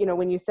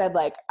 when you said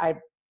like, I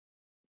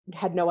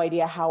had no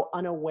idea how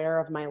unaware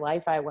of my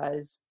life I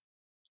was,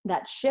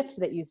 that shift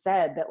that you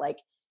said that like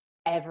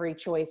every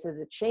choice is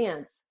a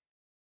chance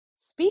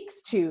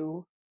speaks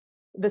to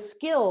the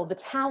skill, the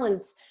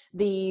talent,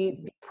 the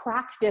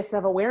practice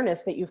of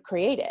awareness that you've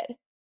created.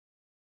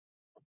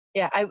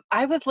 Yeah,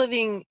 I was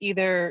living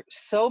either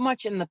so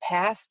much in the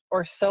past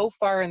or so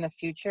far in the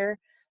future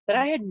that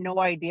I had no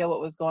idea what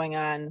was going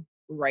on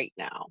right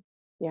now.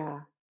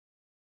 Yeah.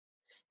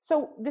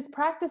 So this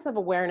practice of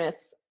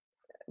awareness,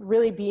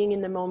 really being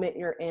in the moment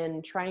you're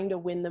in, trying to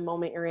win the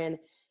moment you're in,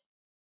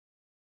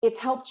 it's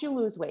helped you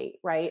lose weight,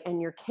 right?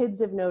 And your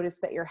kids have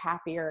noticed that you're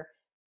happier.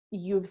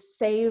 You've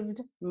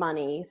saved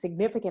money,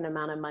 significant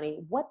amount of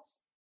money. What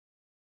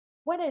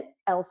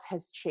else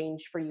has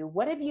changed for you?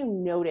 What have you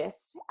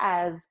noticed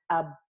as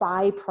a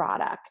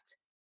byproduct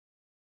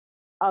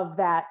of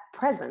that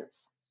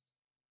presence?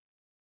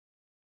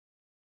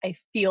 I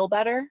feel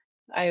better.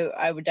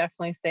 I would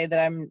definitely say that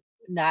I'm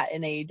not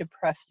in a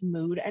depressed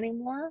mood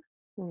anymore.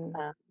 Mm,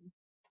 Um,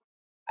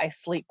 I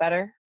sleep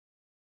better.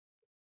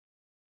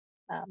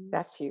 Um,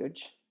 that's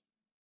huge.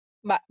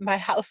 my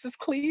house is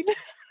clean.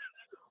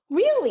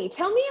 Really?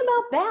 Tell me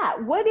about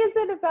that. What is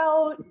it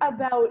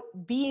about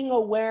being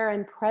aware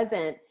and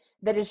present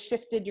that has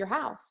shifted your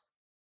house?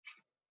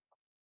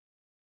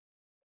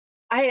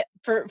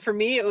 For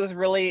me it was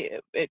really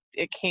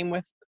it came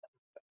with,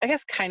 I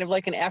guess, kind of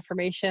like an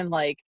affirmation,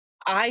 like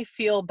I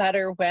feel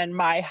better when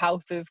my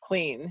house is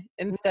clean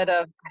instead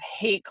of I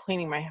hate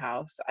cleaning my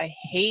house. I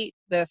hate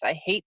this, I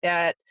hate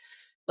that.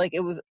 Like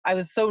I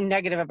was so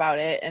negative about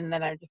it, and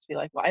then I'd just be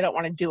like, well, I don't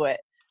want to do it.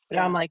 But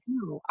now Yeah. I'm like,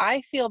 no,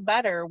 I feel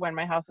better when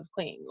my house is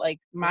clean. Like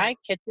Yeah. my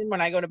kitchen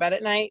when I go to bed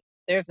at night,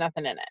 there's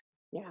nothing in it.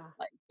 Yeah.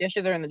 Like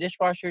dishes are in the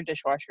dishwasher,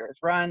 dishwasher is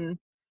run.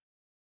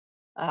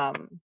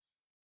 Um,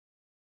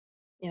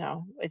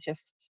 it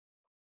just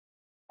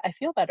I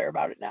feel better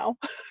about it now.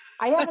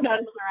 I have I'm a not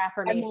similar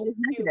I'm not affirmation as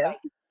too. negative. Like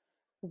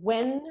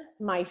when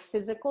my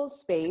physical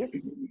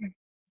space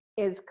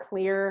is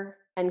clear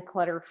and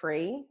clutter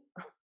free,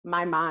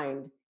 my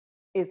mind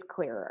is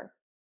clearer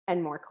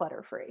and more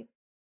clutter free.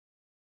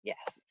 Yes.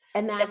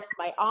 And And that's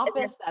my and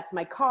office, that's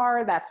my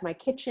car, that's my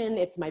kitchen,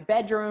 it's my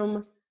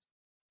bedroom.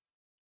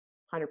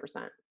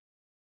 100%.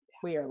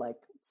 We are like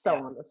so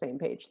yeah. on the same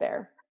page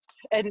there.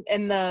 And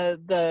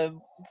the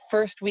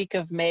first week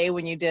of May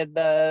when you did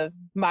the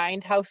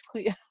Mind house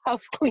cleaning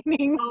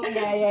Oh,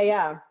 yeah,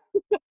 yeah,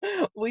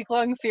 yeah.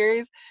 week-long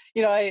series,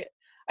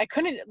 I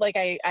couldn't, like,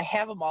 I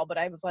have them all, but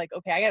I was like,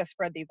 okay, I gotta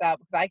spread these out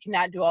because I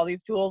cannot do all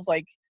these tools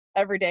like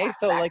every day. Back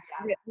to So back, like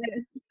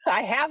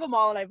I have them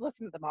all and I've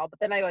listened to them all, but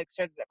then I like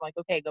started, I'm like,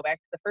 okay, go back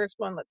to the first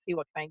one, let's see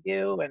what can I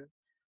do. And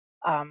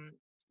um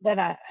then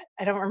I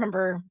don't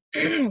remember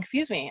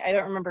excuse me, I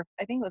don't remember,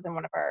 I think it was in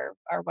one of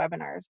our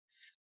webinars.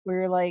 We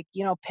were like,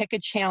 pick a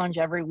challenge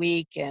every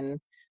week and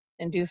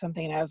do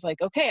something. And I was like,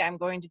 okay, I'm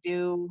going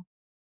to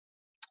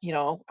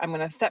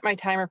set my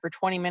timer for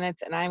 20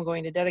 minutes and I'm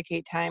going to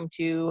dedicate time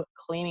to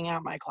cleaning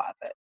out my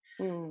closet.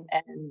 yeah. Mm.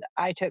 And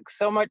I took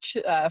so much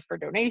for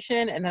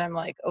donation. And then I'm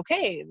like,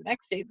 okay, the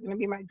next day is going to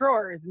be my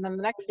drawers. And then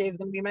the next day is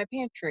going to be my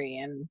pantry.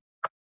 And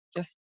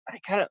just, I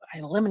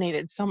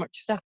eliminated so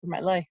much stuff from my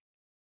life.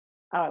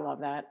 Oh, I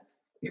love that.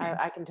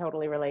 I can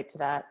totally relate to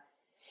that.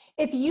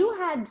 If you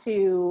had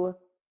to,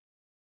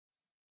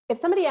 if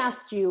somebody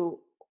asked you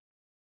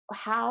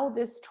how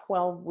this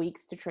 12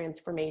 weeks to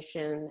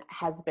transformation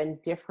has been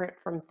different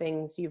from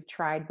things you've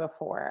tried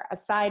before,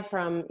 aside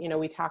from,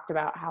 we talked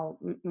about how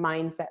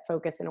mindset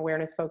focused and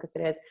awareness focused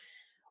it is,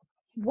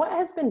 what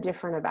has been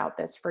different about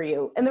this for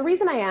you? And the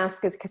reason I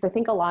ask is because I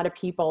think a lot of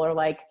people are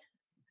like,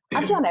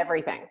 I've done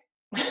everything.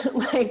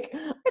 Like,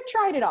 I've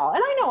tried it all.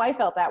 And I know I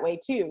felt that way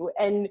too.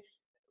 And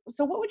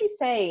so what would you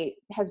say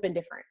has been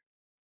different?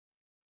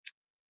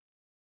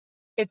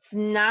 It's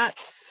not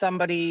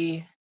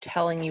somebody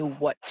telling you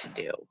what to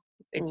do.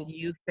 It's Mm,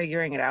 you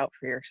figuring it out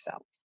for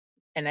yourself.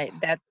 And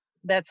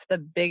that's the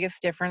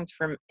biggest difference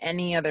from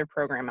any other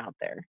program out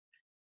there.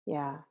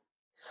 yeah.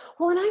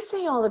 Well, and I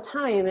say all the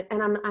time,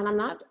 and I'm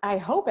not, I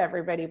hope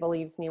everybody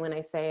believes me when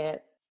I say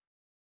it.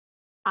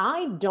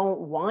 I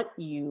don't want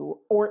you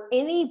or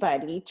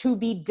anybody to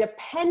be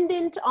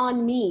dependent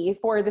on me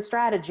for the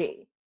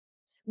strategy,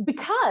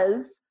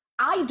 because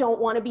I don't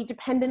want to be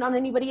dependent on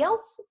anybody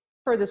else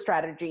for the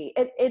strategy.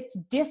 It's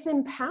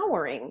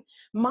disempowering.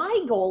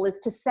 My goal is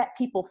to set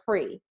people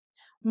free.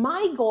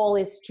 My goal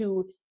is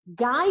to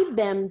guide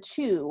them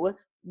to,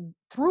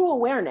 through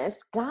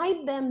awareness,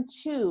 guide them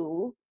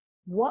to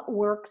what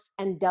works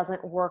and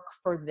doesn't work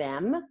for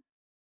them,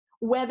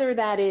 whether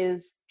that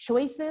is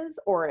choices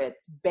or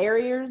it's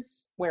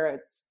barriers, where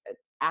it's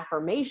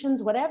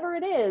affirmations, whatever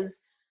it is,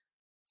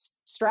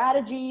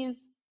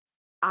 strategies.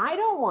 I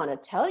don't want to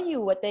tell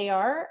you what they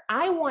are.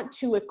 I want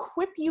to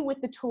equip you with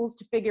the tools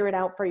to figure it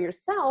out for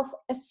yourself,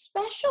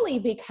 especially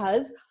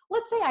because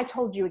let's say I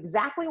told you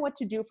exactly what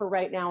to do for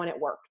right now and it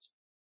worked.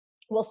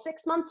 Well,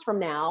 6 months from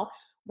now,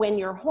 when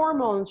your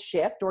hormones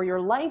shift or your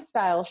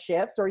lifestyle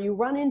shifts or you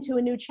run into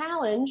a new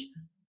challenge,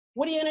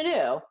 what are you going to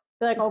do?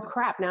 Be like, oh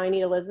crap, now I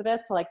need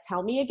Elizabeth to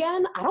tell me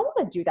again. I don't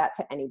want to do that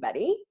to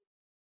anybody.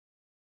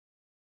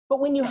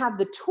 But when you have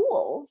the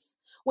tools,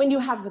 when you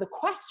have the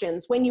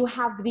questions, when you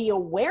have the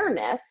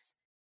awareness,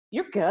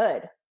 you're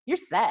good. You're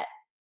set.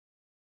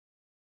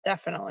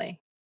 Definitely.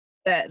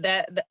 That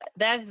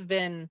has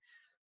been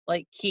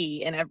like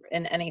key in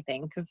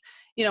anything, because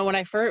when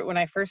I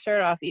first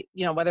started off,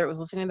 whether it was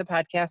listening to the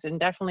podcast, and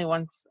definitely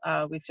once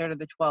we started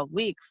the 12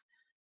 weeks,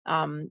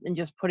 and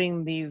just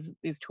putting these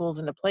tools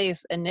into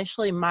place,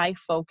 initially my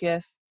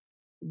focus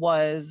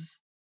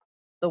was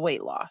the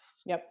weight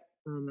loss. Yep.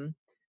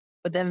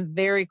 But then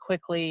very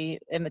quickly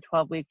in the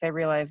 12 weeks, I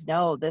realized,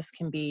 no, this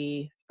can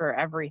be for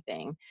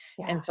everything.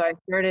 Yeah. And so I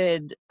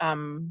started,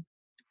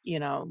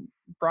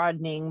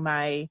 broadening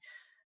my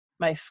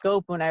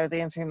scope when I was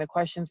answering the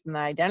questions in the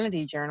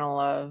identity journal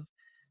of,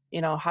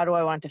 how do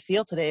I want to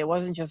feel today? It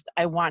wasn't just,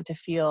 I want to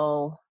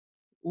feel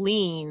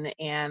lean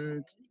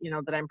and,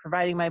 that I'm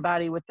providing my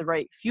body with the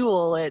right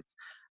fuel. It's,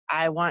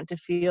 I want to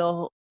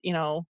feel,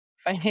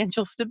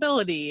 financial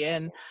stability,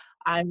 and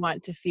I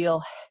want to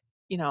feel,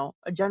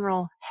 a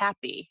general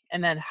happy.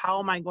 And then how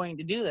am I going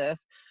to do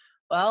this?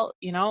 Well,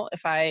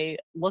 if I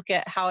look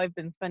at how I've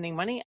been spending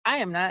money, I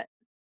am not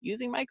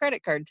using my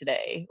credit card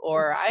today,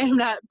 or I'm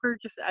not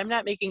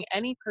making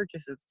any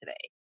purchases today.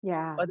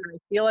 Yeah. Whether I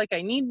feel like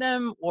I need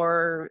them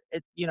or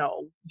it,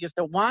 just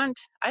a want,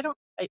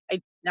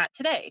 not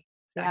today.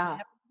 It's not gonna Yeah.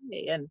 happen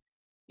today.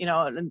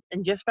 And,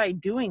 and just by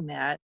doing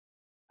that,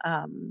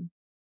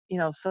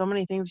 so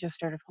many things just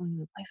started falling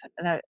into place.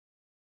 And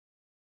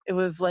it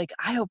was like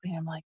eye-opening.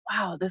 I'm like,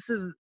 wow, this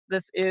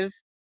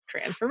is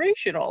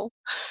transformational.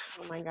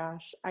 Oh my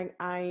gosh.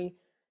 I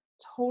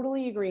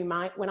totally agree.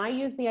 When I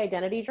use the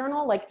identity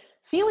journal, like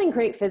feeling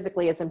great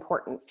physically is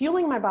important.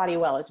 Fueling my body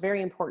well is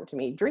very important to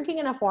me. Drinking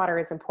enough water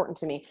is important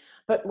to me.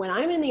 But when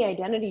I'm in the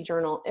identity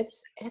journal,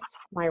 it's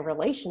my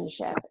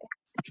relationship,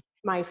 it's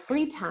my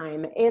free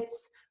time,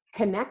 it's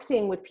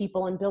connecting with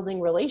people and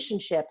building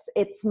relationships.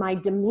 It's my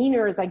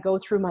demeanor as I go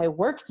through my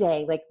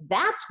workday. Like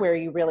that's where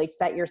you really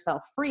set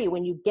yourself free.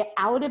 When you get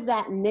out of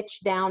that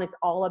niche down, it's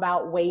all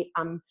about weight.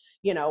 I'm,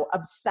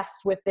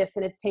 obsessed with this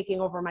and it's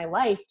taking over my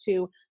life,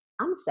 to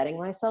I'm setting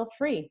myself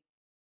free.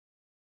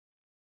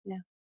 Yeah.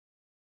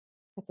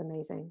 That's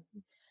amazing.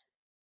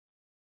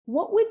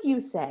 What would you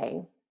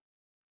say?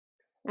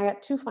 I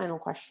got two final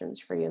questions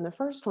for you. And the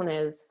first one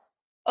is,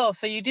 Oh,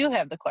 so you do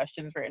have the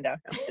questions written down.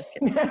 No, just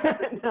kidding.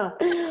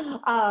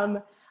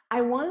 no.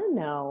 I want to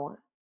know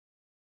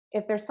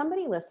if there's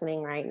somebody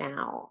listening right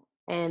now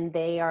and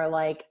they are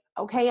like,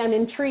 okay, I'm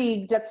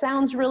intrigued. That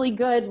sounds really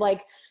good.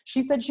 Like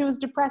she said she was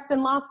depressed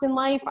and lost in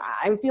life.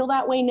 I feel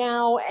that way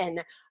now.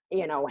 And,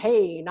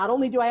 hey, not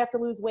only do I have to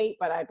lose weight,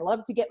 but I'd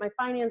love to get my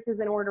finances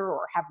in order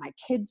or have my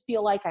kids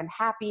feel like I'm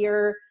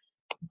happier.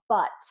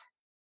 But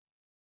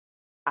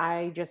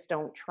I just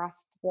don't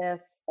trust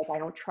this. Like I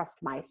don't trust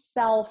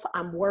myself.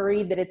 I'm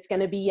worried that it's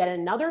going to be yet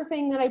another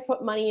thing that I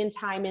put money and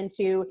time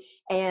into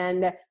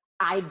and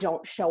I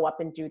don't show up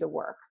and do the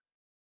work.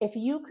 If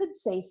you could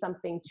say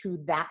something to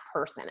that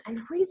person, and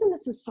the reason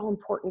this is so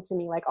important to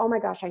me, like, oh my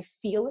gosh, I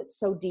feel it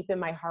so deep in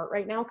my heart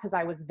right now because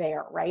I was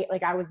there, right?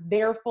 Like I was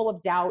there full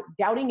of doubt,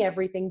 doubting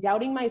everything,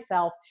 doubting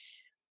myself.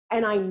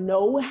 And I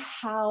know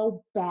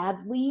how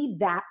badly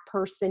that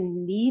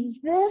person needs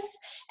this.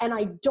 And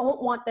I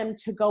don't want them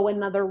to go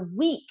another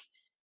week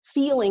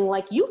feeling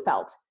like you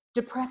felt,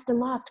 depressed and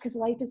lost because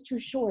life is too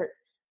short.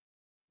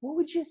 What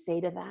would you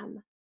say to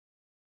them?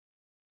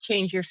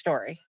 Change your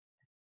story.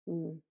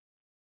 Mm,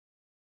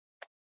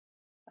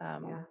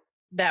 yeah.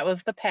 That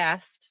was the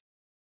past.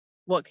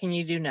 What can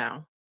you do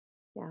now?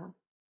 Yeah.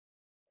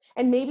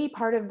 And maybe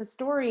part of the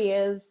story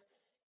is,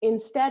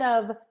 instead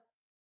of,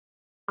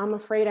 I'm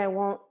afraid I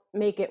won't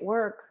make it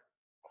work,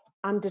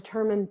 I'm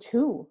determined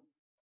to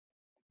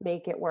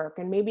make it work.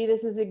 And maybe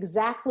this is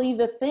exactly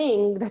the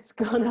thing that's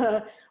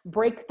gonna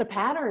break the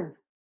pattern.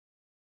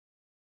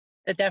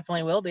 It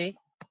definitely will be.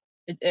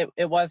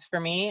 It was for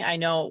me. I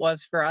know it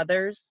was for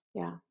others.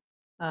 Yeah.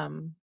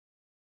 Um,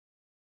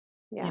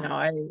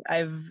 Yeah.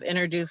 I've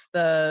introduced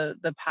the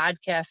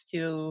podcast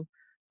to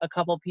a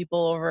couple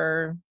people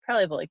over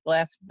probably like the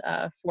last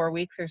 4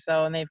 weeks or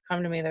so, and they've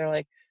come to me. They're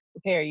like,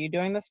 "Okay, are you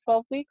doing this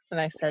 12 weeks?" And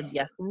I said,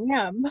 "Yes, I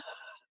am."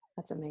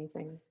 That's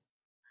amazing.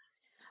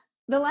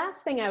 The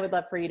last thing I would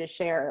love for you to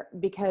share,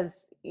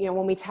 because,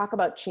 when we talk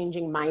about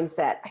changing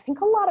mindset, I think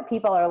a lot of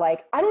people are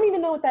like, I don't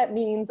even know what that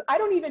means. I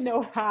don't even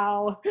know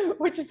how,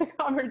 which is a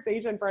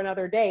conversation for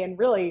another day. And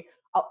really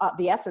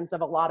the essence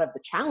of a lot of the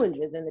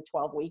challenges in the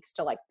 12 weeks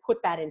to like put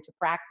that into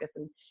practice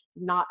and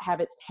not have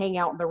it hang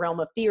out in the realm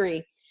of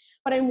theory.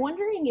 But I'm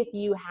wondering if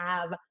you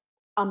have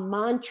a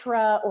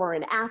mantra or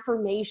an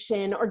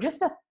affirmation or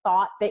just a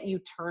thought that you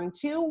turn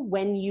to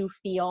when you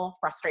feel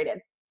frustrated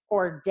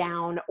or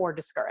down or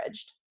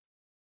discouraged.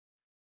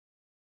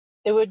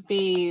 It would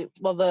be,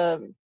 well,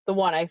 the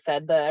one I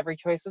said, the every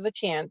choice is a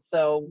chance.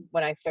 So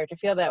when I start to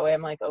feel that way,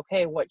 I'm like,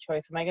 okay, what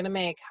choice am I going to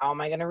make? How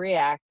am I going to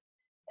react?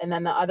 And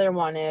then the other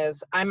one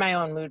is, I'm my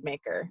own mood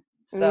maker.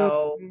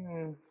 So,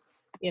 Mm-hmm.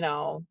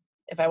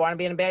 If I want to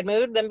be in a bad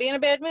mood, then be in a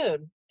bad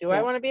mood. Do I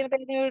Yeah. want to be in a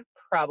bad mood?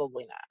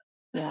 Probably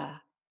not. Yeah.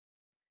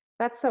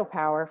 That's so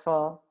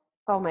powerful.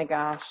 Oh my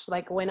gosh.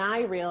 Like when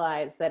I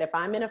realized that if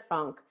I'm in a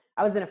funk,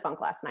 I was in a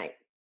funk last night,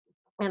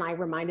 and I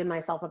reminded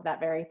myself of that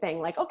very thing.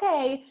 Like,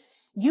 okay,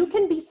 you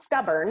can be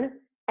stubborn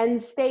and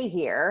stay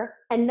here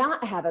and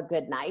not have a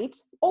good night,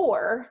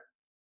 or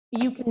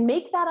you can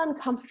make that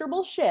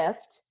uncomfortable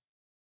shift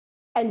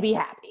and be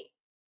happy.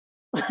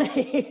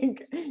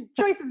 Like,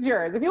 choice is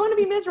yours. If you want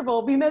to be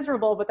miserable,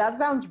 but that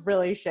sounds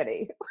really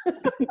shitty.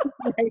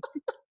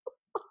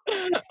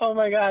 Oh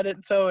my God, it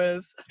so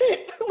is.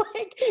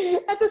 Like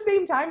at the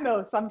same time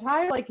though,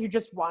 sometimes like you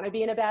just want to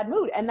be in a bad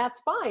mood, and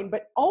that's fine,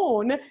 but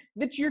own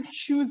that you're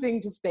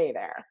choosing to stay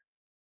there.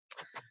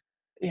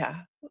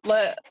 Yeah.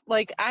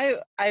 Like I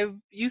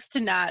used to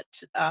not,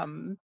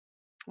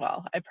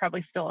 well, I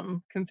probably still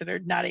am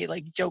considered not a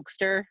like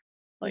jokester.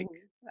 Like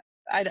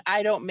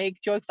I don't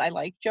make jokes. I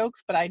like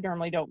jokes, but I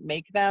normally don't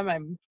make them.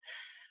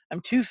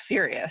 I'm too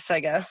serious, I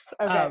guess.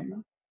 Okay.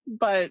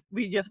 But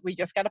we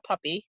just got a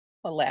puppy,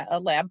 a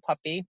lab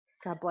puppy,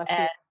 God bless you.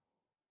 and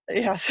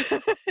yes,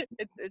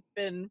 it's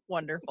been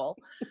wonderful.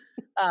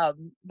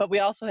 But we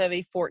also have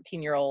a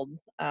 14-year-old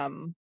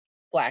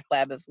black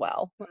lab as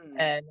well,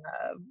 and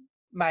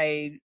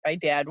my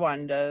dad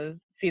wanted to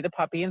see the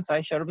puppy, and so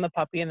I showed him the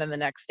puppy, and then the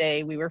next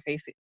day we were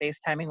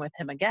FaceTiming with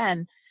him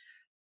again,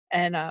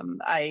 and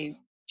I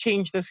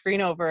changed the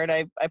screen over and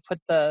I put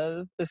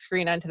the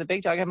screen onto the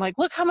big dog. I'm like,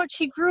 look how much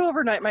he grew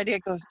overnight. My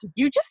dad goes, did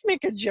you just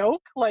make a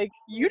joke? Like,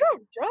 you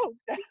don't joke.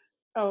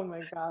 Oh my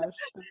gosh,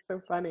 that's so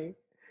funny.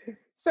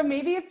 So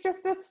maybe it's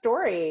just a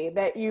story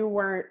that you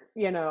weren't,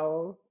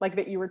 like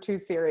that you were too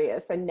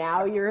serious, and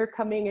now you're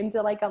coming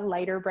into like a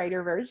lighter,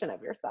 brighter version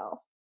of yourself.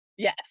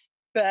 Yes,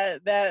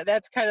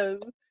 that's kind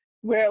of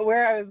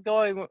where I was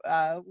going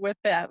with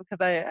that,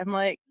 because I'm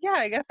like, yeah,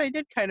 I guess I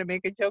did kind of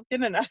make a joke,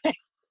 didn't I?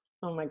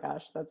 Oh my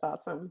gosh, that's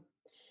awesome.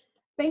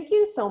 Thank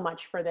you so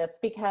much for this,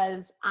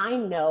 because I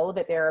know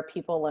that there are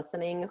people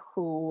listening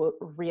who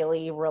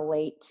really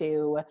relate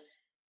to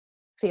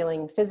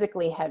feeling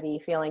physically heavy,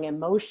 feeling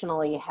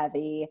emotionally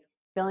heavy,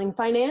 feeling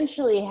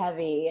financially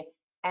heavy.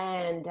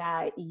 And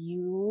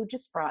you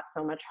just brought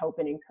so much hope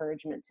and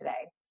encouragement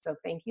today. So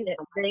thank you so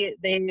much.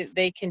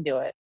 They can do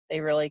it.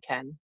 They really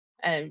can.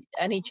 And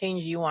any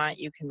change you want,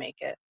 you can make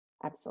it.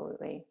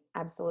 Absolutely.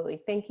 Absolutely.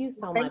 Thank you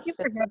so Thank much. you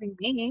for having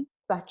me.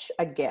 Such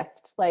a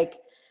gift. Like,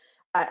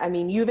 I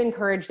mean, you've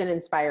encouraged and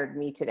inspired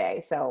me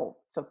today. So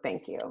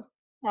thank you. Oh,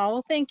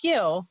 well, thank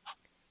you.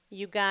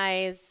 You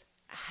guys,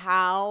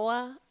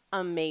 how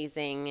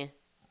amazing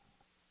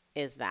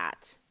is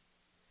that?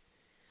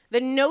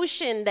 The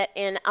notion that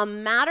in a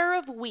matter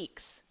of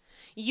weeks,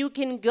 you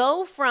can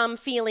go from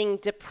feeling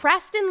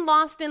depressed and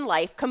lost in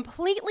life,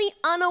 completely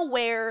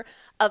unaware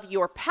of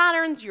your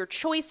patterns, your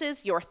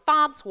choices, your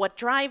thoughts, what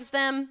drives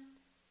them,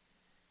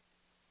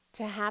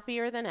 to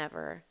happier than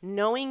ever,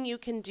 knowing you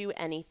can do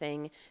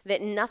anything,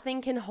 that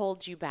nothing can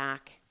hold you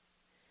back.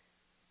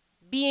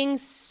 Being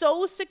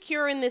so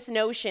secure in this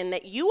notion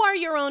that you are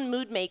your own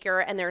mood maker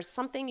and there's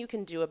something you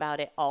can do about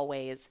it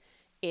always.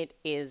 It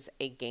is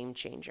a game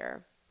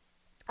changer.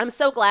 I'm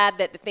so glad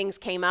that the things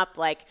came up,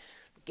 like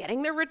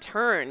getting the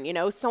return.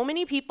 So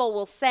many people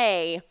will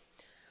say,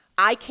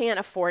 I can't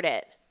afford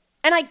it.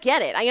 And I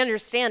get it. I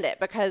understand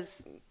it,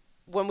 because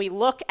when we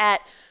look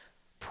at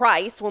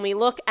price, when we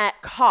look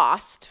at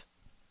cost,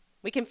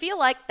 we can feel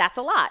like that's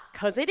a lot,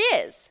 because it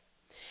is.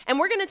 And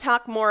we're going to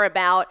talk more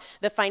about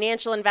the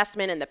financial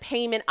investment and the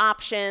payment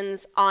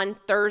options on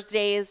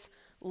Thursday's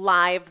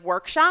live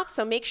workshop.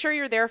 So make sure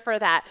you're there for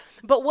that.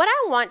 But what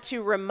I want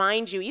to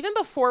remind you, even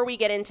before we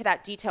get into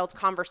that detailed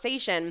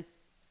conversation,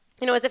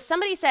 is if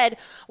somebody said,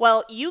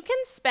 well, you can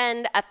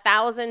spend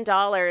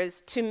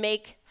 $1,000 to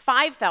make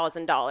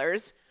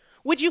 $5,000,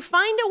 would you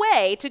find a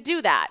way to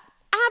do that?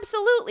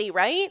 Absolutely,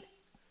 right?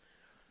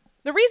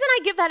 The reason I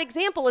give that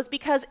example is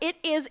because it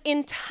is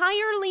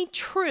entirely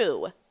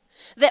true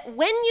that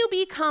when you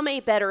become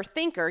a better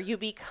thinker, you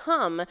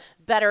become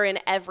better in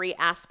every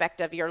aspect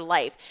of your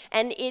life.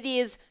 And it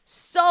is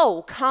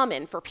so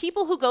common for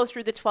people who go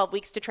through the 12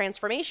 weeks to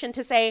transformation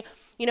to say,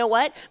 you know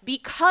what?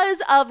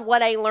 Because of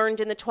what I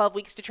learned in the 12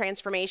 weeks to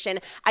transformation,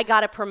 I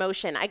got a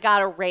promotion, I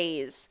got a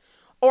raise,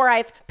 or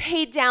I've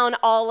paid down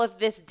all of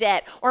this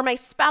debt, or my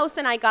spouse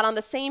and I got on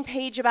the same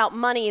page about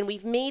money and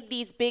we've made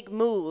these big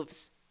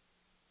moves.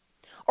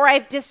 Or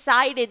I've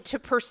decided to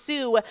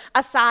pursue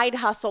a side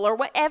hustle, or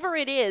whatever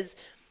it is.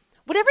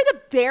 Whatever the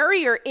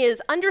barrier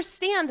is,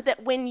 understand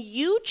that when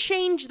you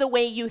change the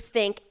way you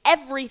think,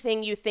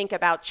 everything you think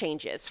about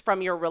changes,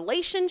 from your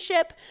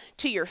relationship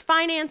to your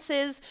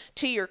finances,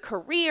 to your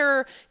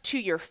career, to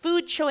your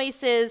food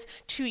choices,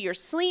 to your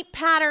sleep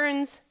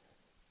patterns.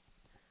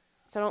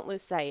 So don't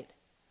lose sight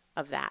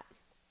of that.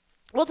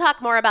 We'll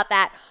talk more about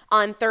that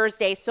on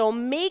Thursday. So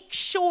make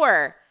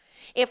sure,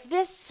 if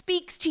this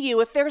speaks to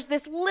you, if there's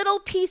this little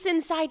piece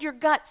inside your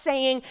gut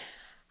saying,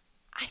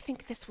 I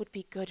think this would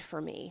be good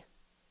for me.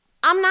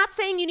 I'm not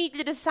saying you need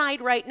to decide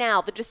right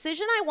now. The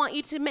decision I want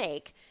you to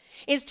make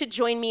is to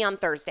join me on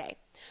Thursday.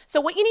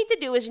 So what you need to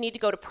do is you need to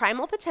go to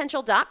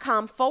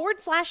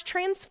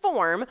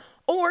primalpotential.com/transform,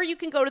 or you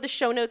can go to the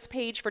show notes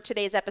page for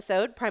today's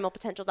episode,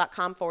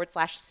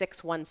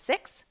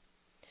 primalpotential.com/616.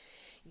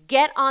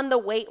 Get on the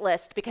wait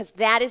list, because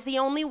that is the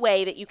only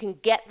way that you can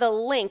get the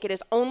link. It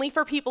is only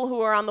for people who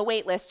are on the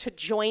wait list to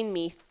join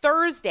me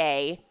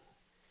Thursday,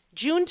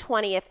 June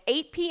 20th,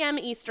 8 p.m.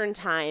 Eastern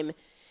Time.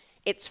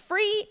 It's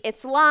free,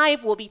 it's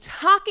live. We'll be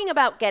talking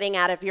about getting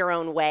out of your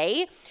own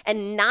way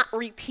and not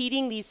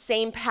repeating these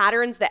same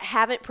patterns that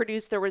haven't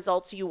produced the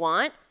results you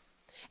want.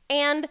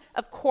 And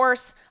of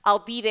course, I'll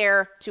be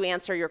there to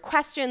answer your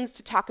questions,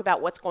 to talk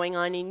about what's going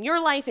on in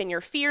your life and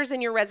your fears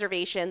and your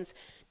reservations.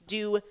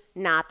 Do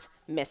not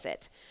miss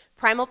it.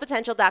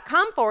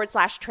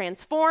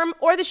 primalpotential.com/transform,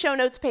 or the show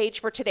notes page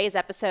for today's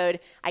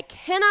episode. I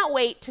cannot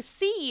wait to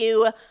see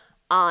you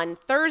on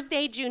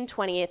Thursday, June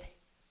 20th,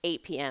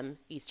 8 p.m.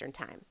 Eastern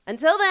Time.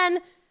 Until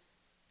then,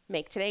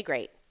 make today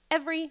great.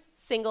 Every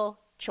single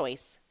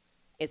choice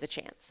is a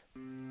chance.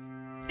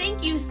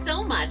 Thank you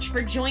so much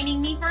for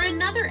joining me for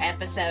another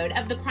episode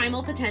of the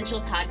Primal Potential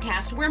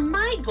Podcast, where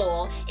my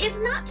goal is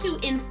not to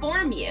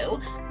inform you,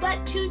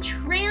 but to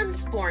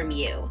transform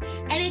you.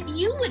 And if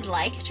you would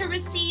like to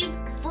receive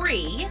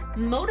free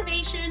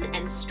motivation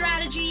and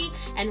strategy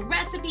and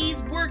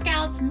recipes,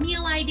 workouts,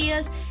 meal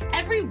ideas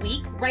every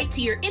week right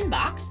to your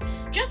inbox,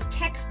 just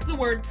text the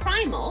word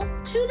primal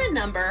to the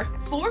number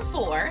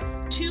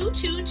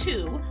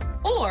 44222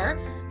 or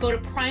go to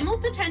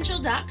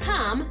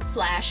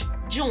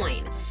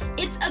primalpotential.com/join.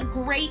 It's a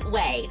great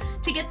way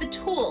to get the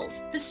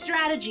tools, the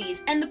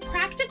strategies, and the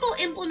practical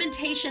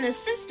implementation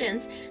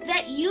assistance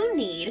that you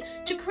need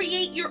to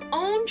create your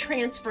own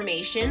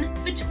transformation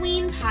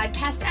between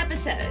podcast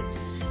episodes.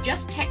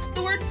 Just text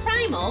the word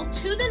primal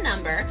to the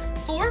number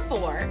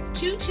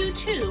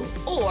 44222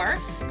 or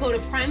go to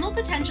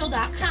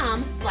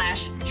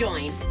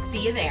primalpotential.com/join.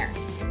 See you there.